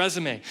all over the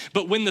resume.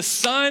 But when the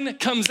sun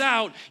comes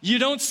out, you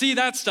don't see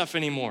that stuff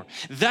anymore.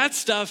 That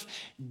stuff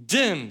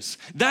dims.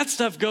 That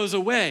stuff goes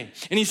away.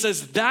 And he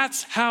says,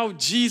 that's how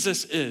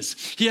Jesus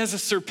is. He has a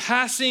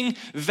surpassing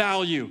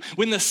value.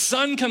 When the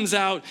sun comes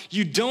out,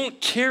 you don't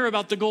care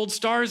about the gold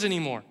stars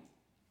anymore.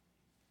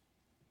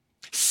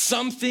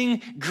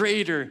 Something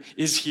greater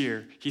is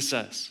here, he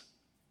says.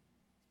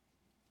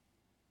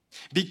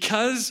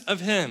 Because of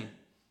him,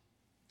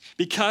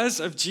 because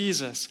of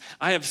Jesus,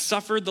 I have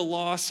suffered the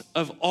loss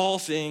of all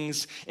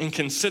things and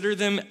consider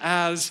them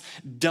as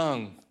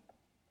dung,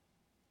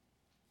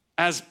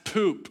 as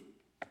poop,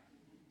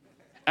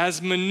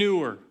 as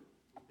manure,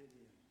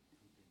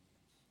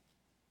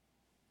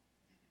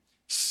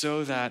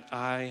 so that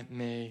I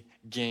may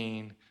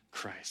gain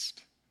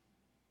Christ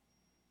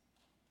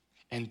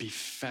and be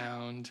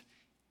found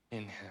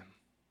in him.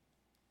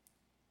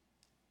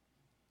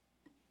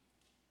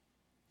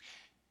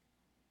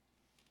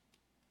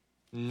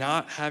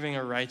 Not having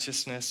a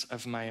righteousness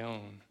of my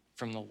own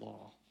from the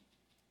law,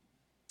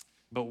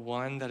 but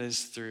one that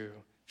is through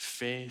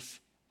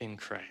faith in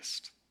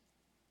Christ.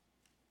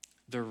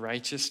 The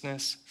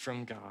righteousness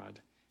from God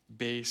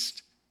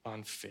based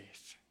on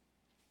faith.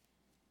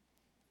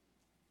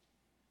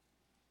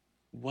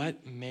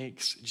 What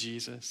makes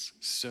Jesus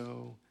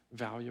so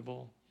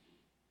valuable?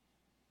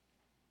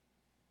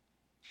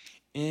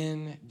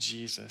 In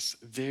Jesus,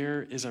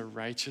 there is a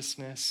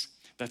righteousness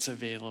that's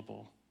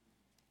available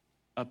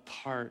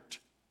apart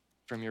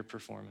from your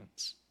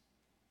performance.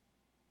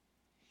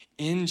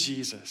 In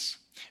Jesus,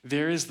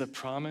 there is the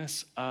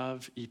promise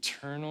of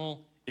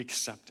eternal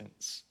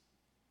acceptance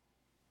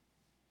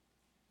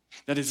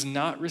that is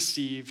not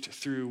received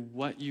through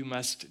what you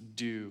must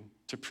do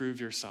to prove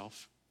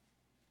yourself,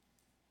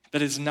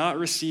 that is not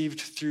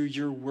received through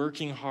your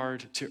working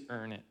hard to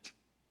earn it.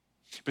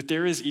 But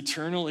there is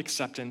eternal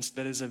acceptance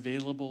that is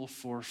available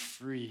for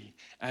free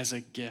as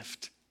a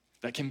gift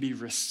that can be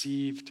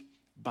received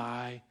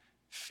by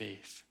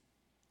faith.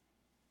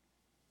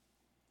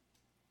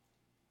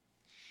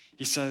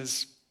 He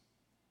says,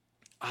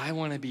 I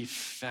want to be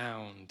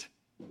found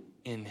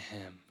in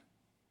him.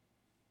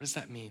 What does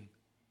that mean?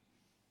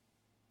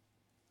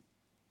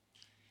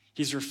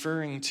 He's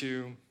referring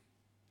to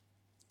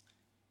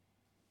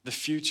the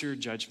future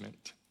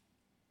judgment.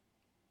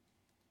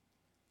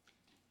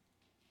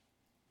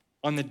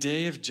 On the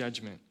day of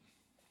judgment,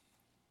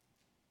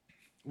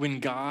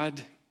 when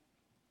God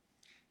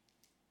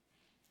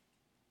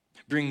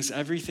brings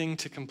everything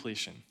to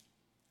completion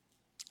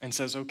and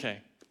says, okay,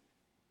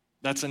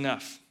 that's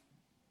enough.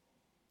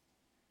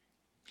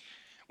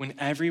 When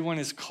everyone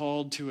is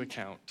called to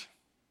account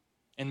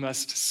and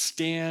must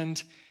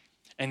stand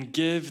and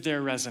give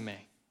their resume,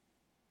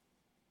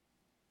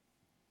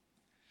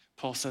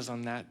 Paul says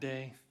on that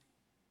day,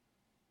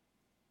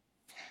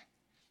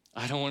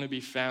 I don't want to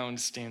be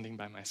found standing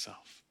by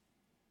myself.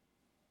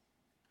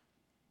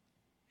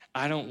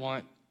 I don't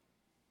want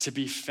to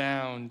be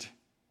found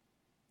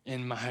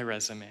in my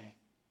resume.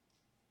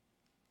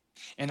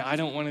 And I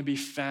don't want to be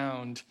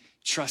found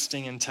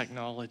trusting in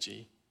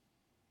technology,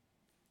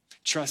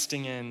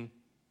 trusting in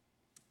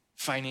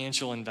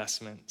financial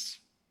investments.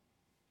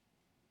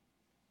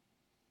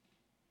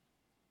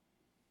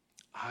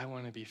 I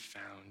want to be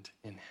found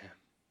in him.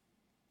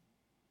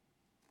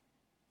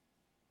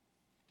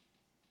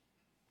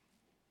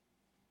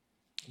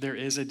 There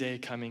is a day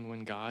coming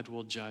when God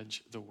will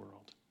judge the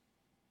world,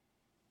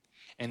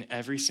 and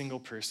every single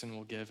person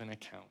will give an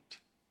account.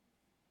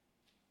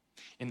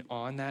 And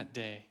on that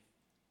day,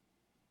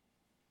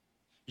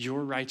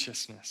 your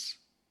righteousness,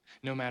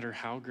 no matter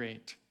how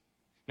great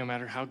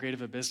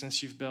of a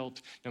business you've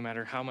built, no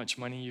matter how much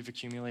money you've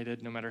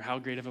accumulated, no matter how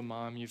great of a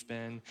mom you've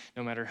been,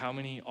 no matter how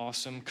many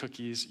awesome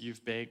cookies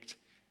you've baked,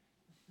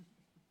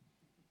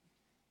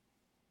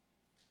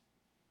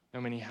 no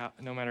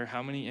matter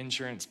how many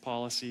insurance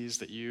policies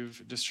that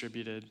you've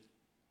distributed,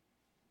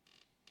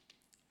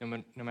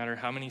 no matter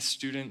how many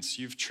students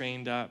you've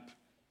trained up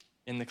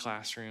in the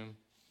classroom,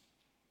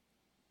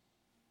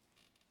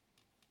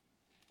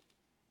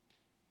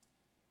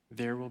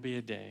 there will be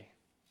a day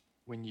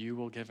when you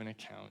will give an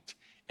account,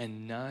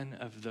 and none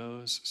of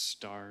those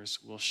stars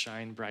will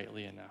shine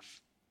brightly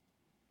enough.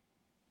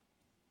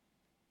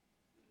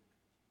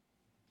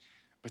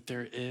 But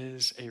there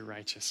is a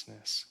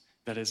righteousness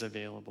that is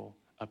available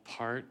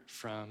apart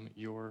from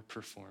your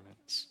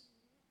performance,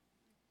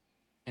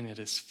 and it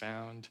is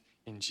found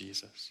in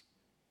Jesus.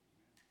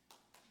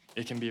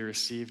 It can be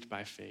received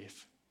by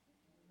faith.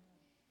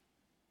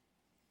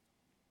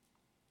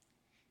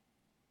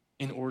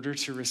 In order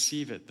to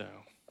receive it,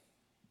 though,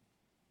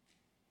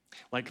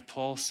 like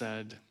Paul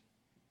said,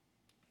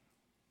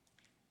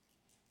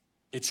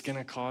 it's going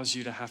to cause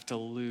you to have to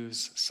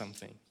lose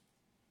something.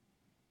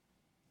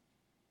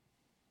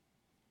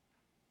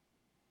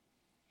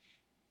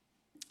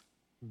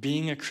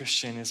 Being a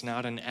Christian is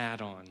not an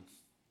add-on.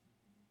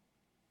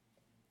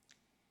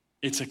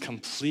 It's a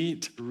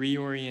complete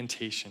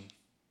reorientation.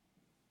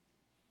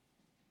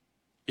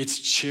 It's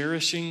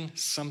cherishing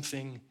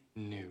something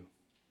new.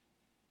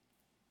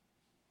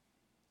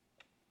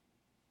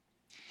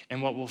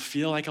 And what will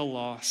feel like a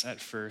loss at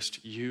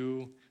first,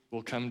 you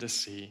will come to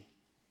see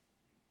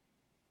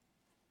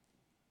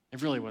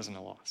it really wasn't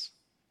a loss.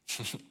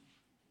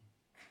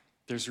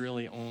 There's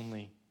really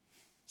only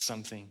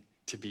something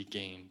to be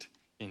gained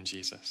in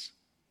Jesus.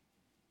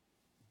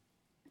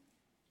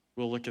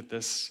 We'll look at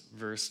this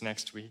verse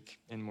next week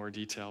in more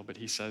detail, but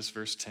he says,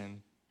 verse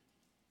 10,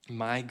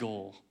 my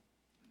goal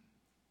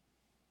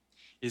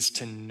is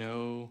to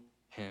know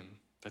him,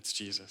 that's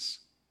Jesus,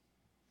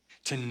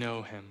 to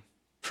know him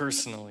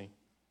personally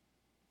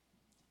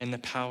in the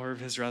power of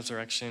his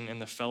resurrection and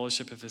the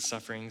fellowship of his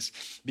sufferings,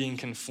 being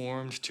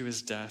conformed to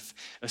his death,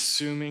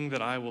 assuming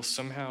that I will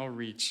somehow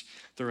reach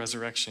the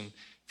resurrection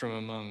from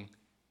among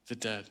the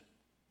dead.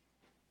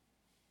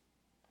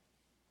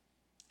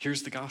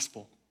 Here's the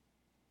gospel.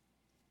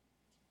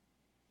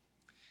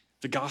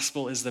 The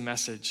gospel is the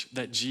message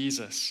that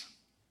Jesus,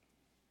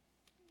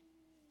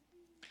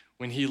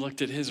 when he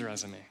looked at his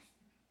resume,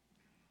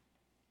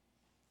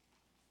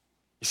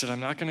 he said,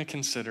 I'm not going to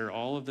consider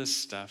all of this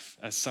stuff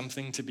as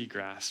something to be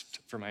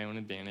grasped for my own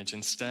advantage.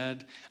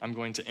 Instead, I'm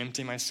going to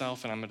empty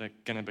myself and I'm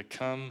going to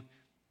become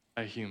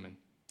a human,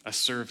 a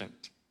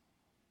servant.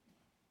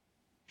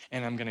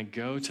 And I'm going to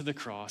go to the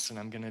cross and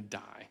I'm going to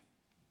die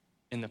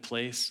in the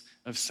place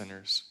of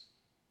sinners.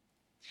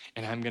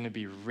 And I'm going to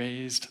be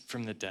raised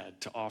from the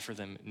dead to offer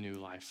them new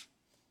life.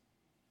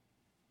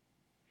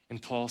 And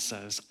Paul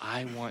says,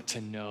 I want to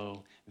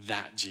know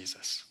that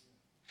Jesus.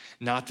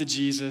 Not the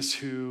Jesus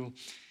who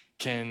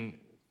can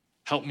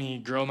help me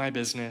grow my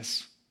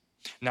business,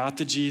 not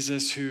the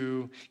Jesus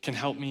who can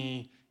help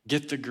me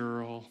get the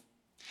girl,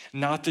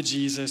 not the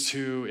Jesus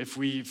who, if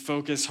we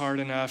focus hard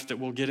enough, that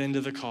we'll get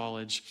into the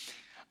college.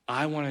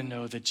 I want to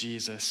know the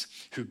Jesus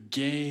who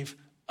gave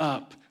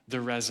up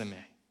the resume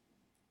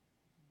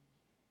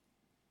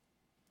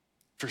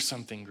for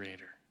something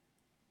greater.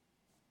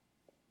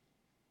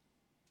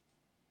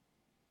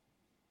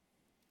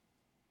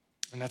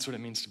 And that's what it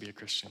means to be a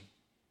Christian.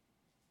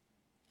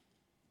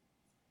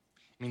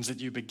 It means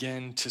that you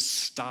begin to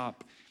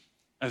stop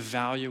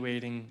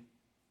evaluating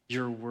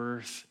your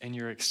worth and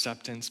your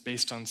acceptance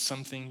based on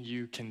something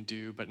you can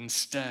do, but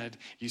instead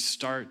you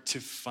start to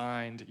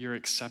find your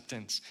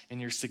acceptance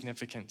and your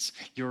significance,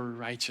 your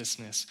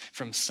righteousness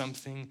from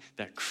something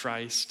that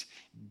Christ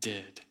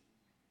did.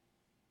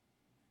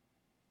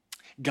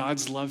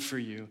 God's love for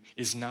you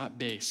is not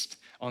based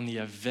on the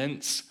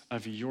events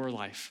of your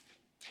life.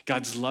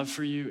 God's love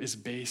for you is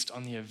based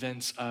on the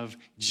events of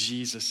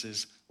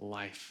Jesus'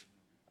 life.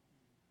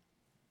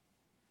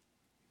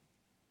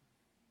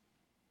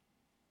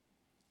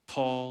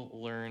 Paul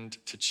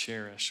learned to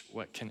cherish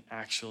what can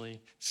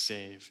actually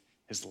save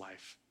his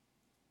life.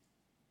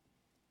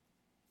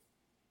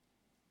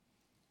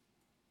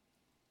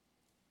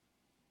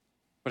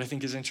 What I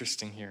think is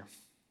interesting here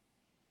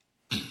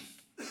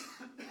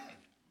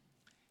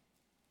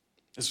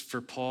is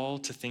for Paul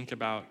to think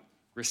about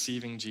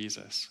receiving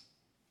Jesus.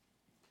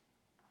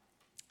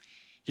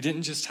 He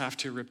didn't just have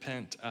to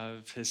repent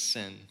of his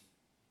sin.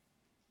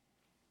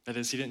 That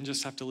is, he didn't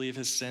just have to leave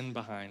his sin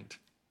behind,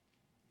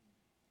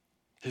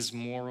 his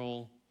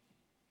moral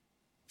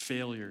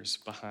failures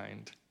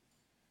behind.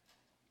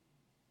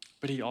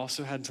 but he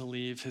also had to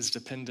leave his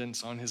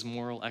dependence on his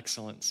moral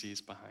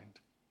excellencies behind.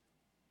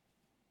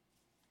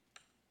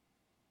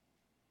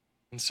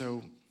 And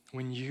so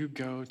when you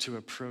go to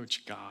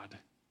approach God,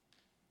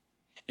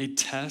 a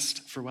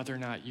test for whether or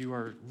not you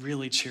are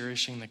really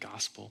cherishing the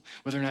gospel,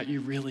 whether or not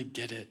you really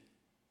get it,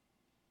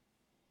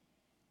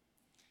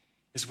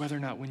 is whether or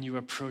not when you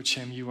approach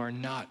him, you are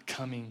not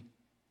coming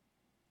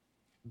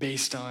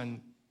based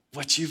on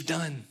what you've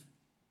done,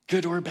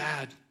 good or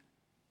bad.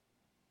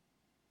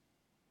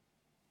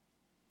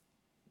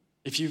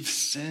 If you've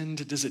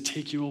sinned, does it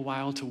take you a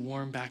while to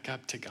warm back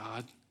up to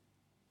God?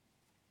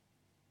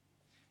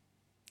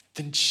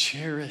 Then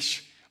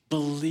cherish,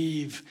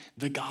 believe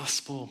the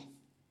gospel.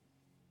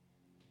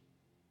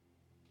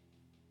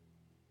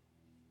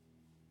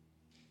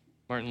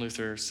 Martin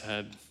Luther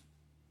said,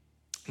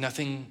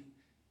 "Nothing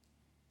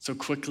so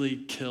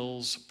quickly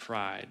kills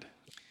pride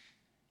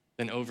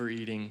than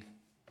overeating,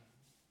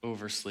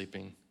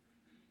 oversleeping,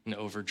 and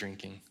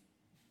overdrinking."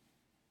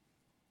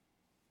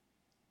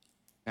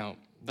 Now,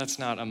 that's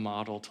not a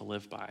model to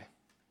live by.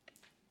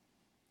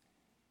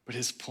 But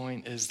his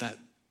point is that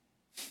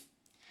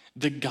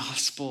the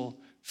gospel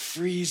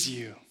frees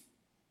you.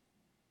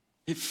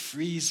 It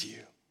frees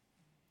you.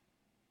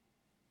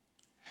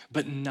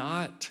 But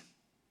not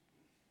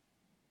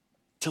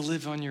to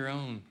live on your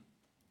own,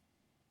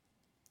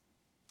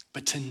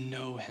 but to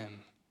know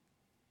him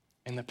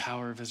and the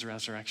power of his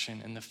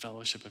resurrection and the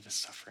fellowship of his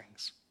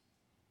sufferings.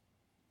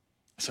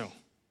 So,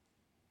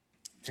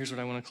 here's what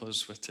I want to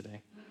close with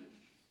today.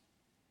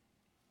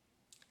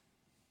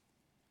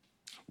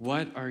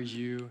 What are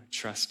you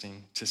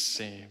trusting to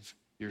save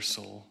your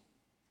soul?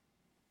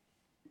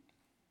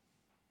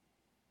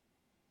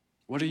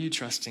 What are you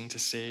trusting to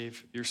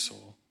save your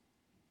soul?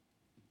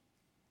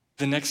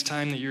 The next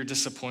time that you're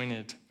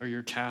disappointed or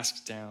you're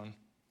cast down,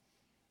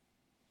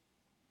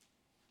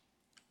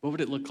 what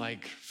would it look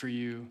like for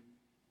you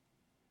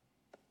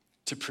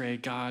to pray,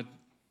 God,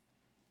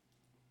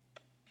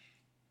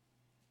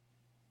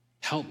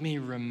 help me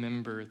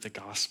remember the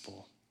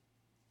gospel?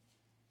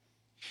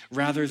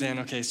 Rather than,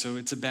 okay, so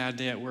it's a bad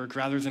day at work,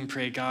 rather than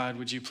pray, God,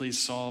 would you please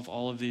solve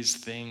all of these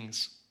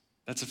things?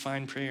 That's a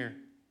fine prayer.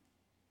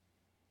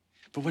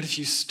 But what if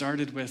you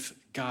started with,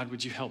 God,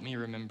 would you help me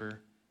remember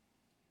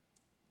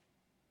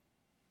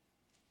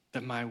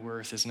that my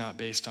worth is not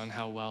based on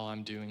how well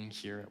I'm doing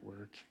here at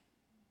work?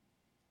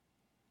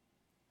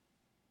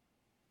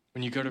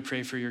 When you go to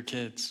pray for your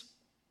kids,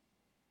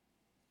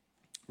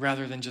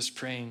 rather than just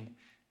praying,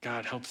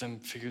 God, help them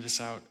figure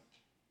this out.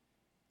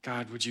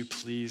 God, would you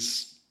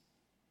please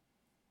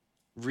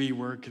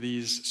rework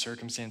these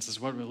circumstances?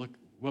 What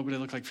would it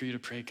look like for you to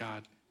pray,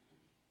 God,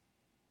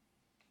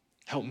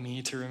 help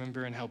me to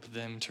remember and help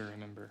them to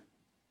remember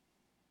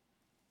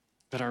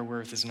that our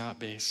worth is not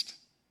based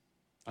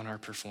on our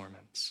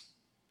performance.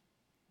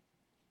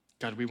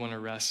 God, we want to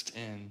rest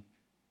in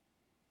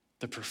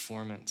the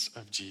performance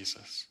of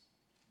Jesus.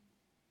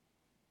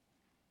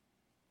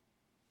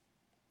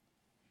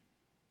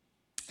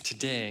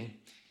 Today,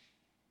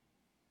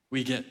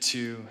 we get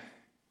to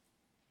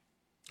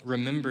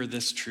remember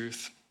this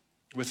truth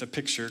with a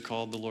picture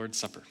called the Lord's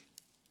Supper.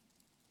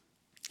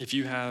 If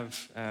you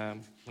have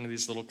one of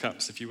these little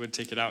cups, if you would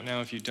take it out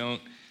now. If you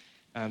don't,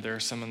 there are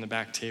some on the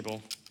back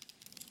table.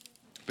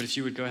 But if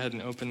you would go ahead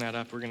and open that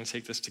up, we're going to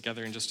take this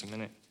together in just a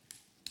minute.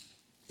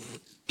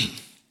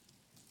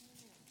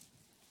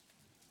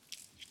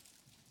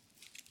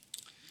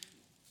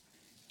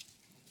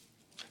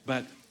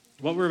 But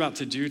what we're about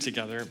to do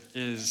together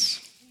is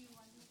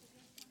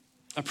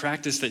a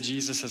practice that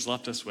Jesus has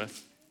left us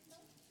with.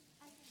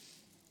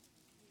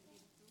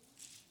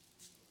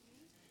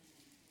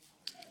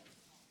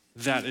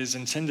 That is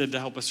intended to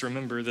help us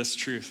remember this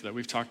truth that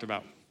we've talked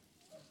about.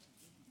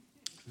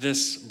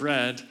 This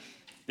bread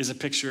is a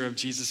picture of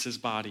Jesus'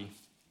 body.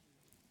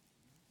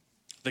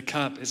 The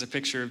cup is a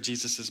picture of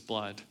Jesus'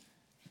 blood.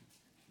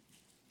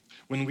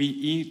 When we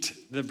eat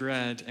the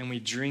bread and we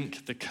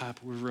drink the cup,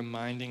 we're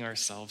reminding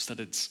ourselves that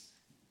it's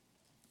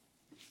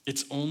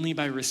only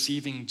by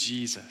receiving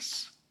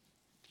Jesus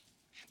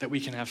that we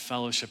can have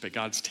fellowship at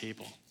God's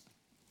table.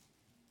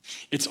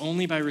 It's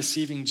only by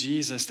receiving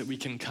Jesus that we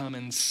can come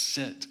and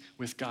sit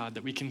with God,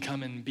 that we can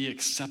come and be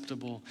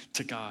acceptable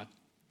to God.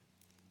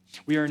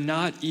 We are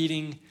not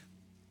eating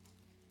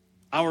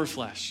our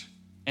flesh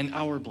and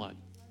our blood.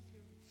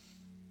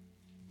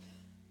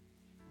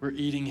 We're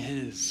eating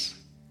his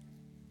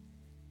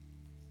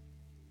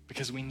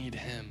because we need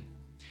him.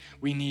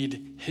 We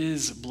need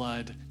his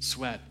blood,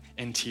 sweat,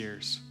 and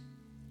tears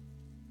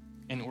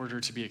in order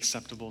to be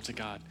acceptable to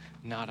God,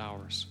 not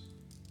ours.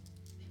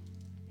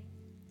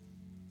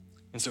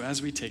 And so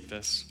as we take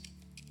this,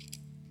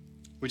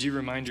 would you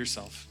remind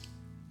yourself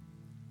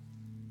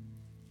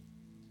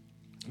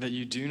that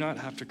you do not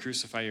have to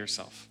crucify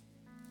yourself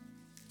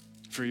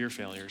for your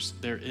failures.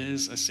 There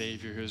is a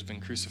Savior who has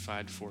been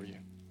crucified for you.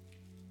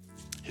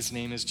 His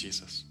name is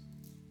Jesus.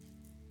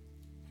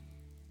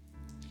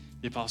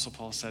 The Apostle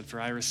Paul said, "For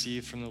I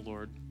received from the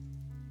Lord."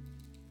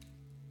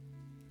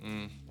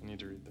 I need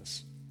to read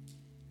this.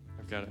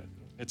 I've got it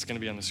it's going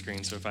to be on the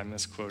screen, so if I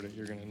misquote it,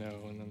 you're going to know,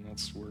 and then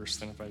that's worse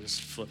than if I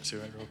just flip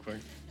to it real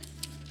quick.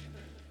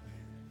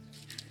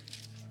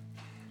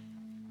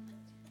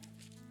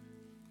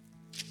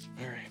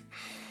 All right,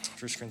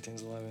 1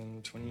 Corinthians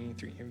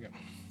 11:23, here we go.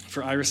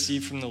 For I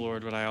received from the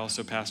Lord what I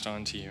also passed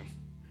on to you.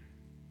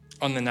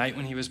 On the night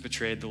when he was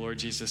betrayed, the Lord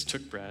Jesus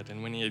took bread,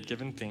 and when he had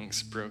given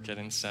thanks, broke it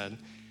and said,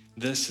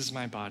 "This is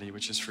my body,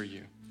 which is for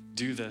you.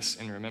 Do this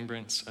in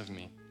remembrance of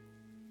me."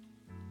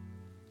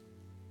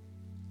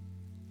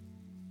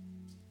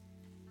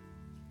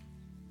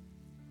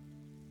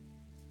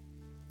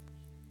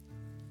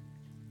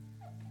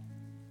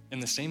 In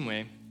the same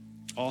way,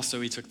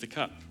 also he took the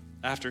cup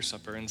after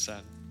supper and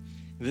said,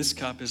 "This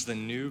cup is the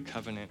new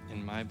covenant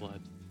in my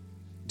blood.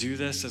 Do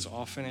this as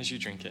often as you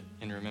drink it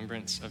in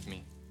remembrance of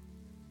me."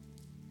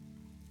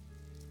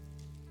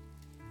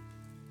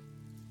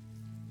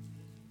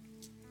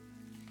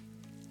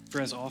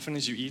 For as often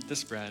as you eat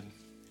this bread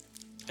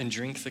and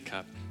drink the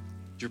cup,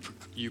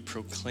 you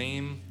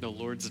proclaim the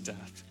Lord's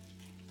death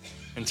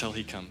until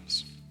he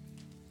comes.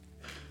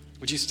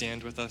 Would you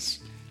stand with us?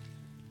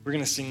 We're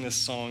going to sing this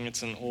song.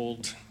 It's an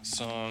old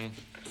song,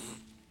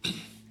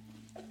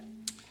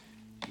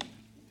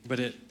 but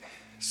it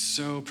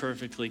so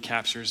perfectly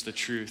captures the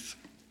truth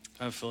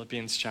of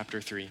Philippians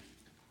chapter 3.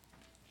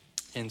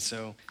 And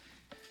so,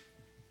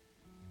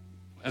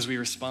 as we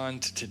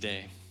respond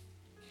today,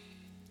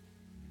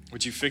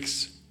 would you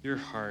fix your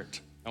heart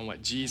on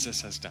what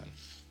Jesus has done?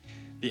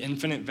 The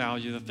infinite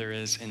value that there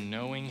is in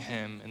knowing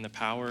him and the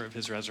power of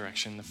his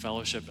resurrection, the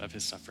fellowship of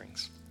his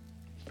sufferings.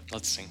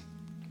 Let's sing.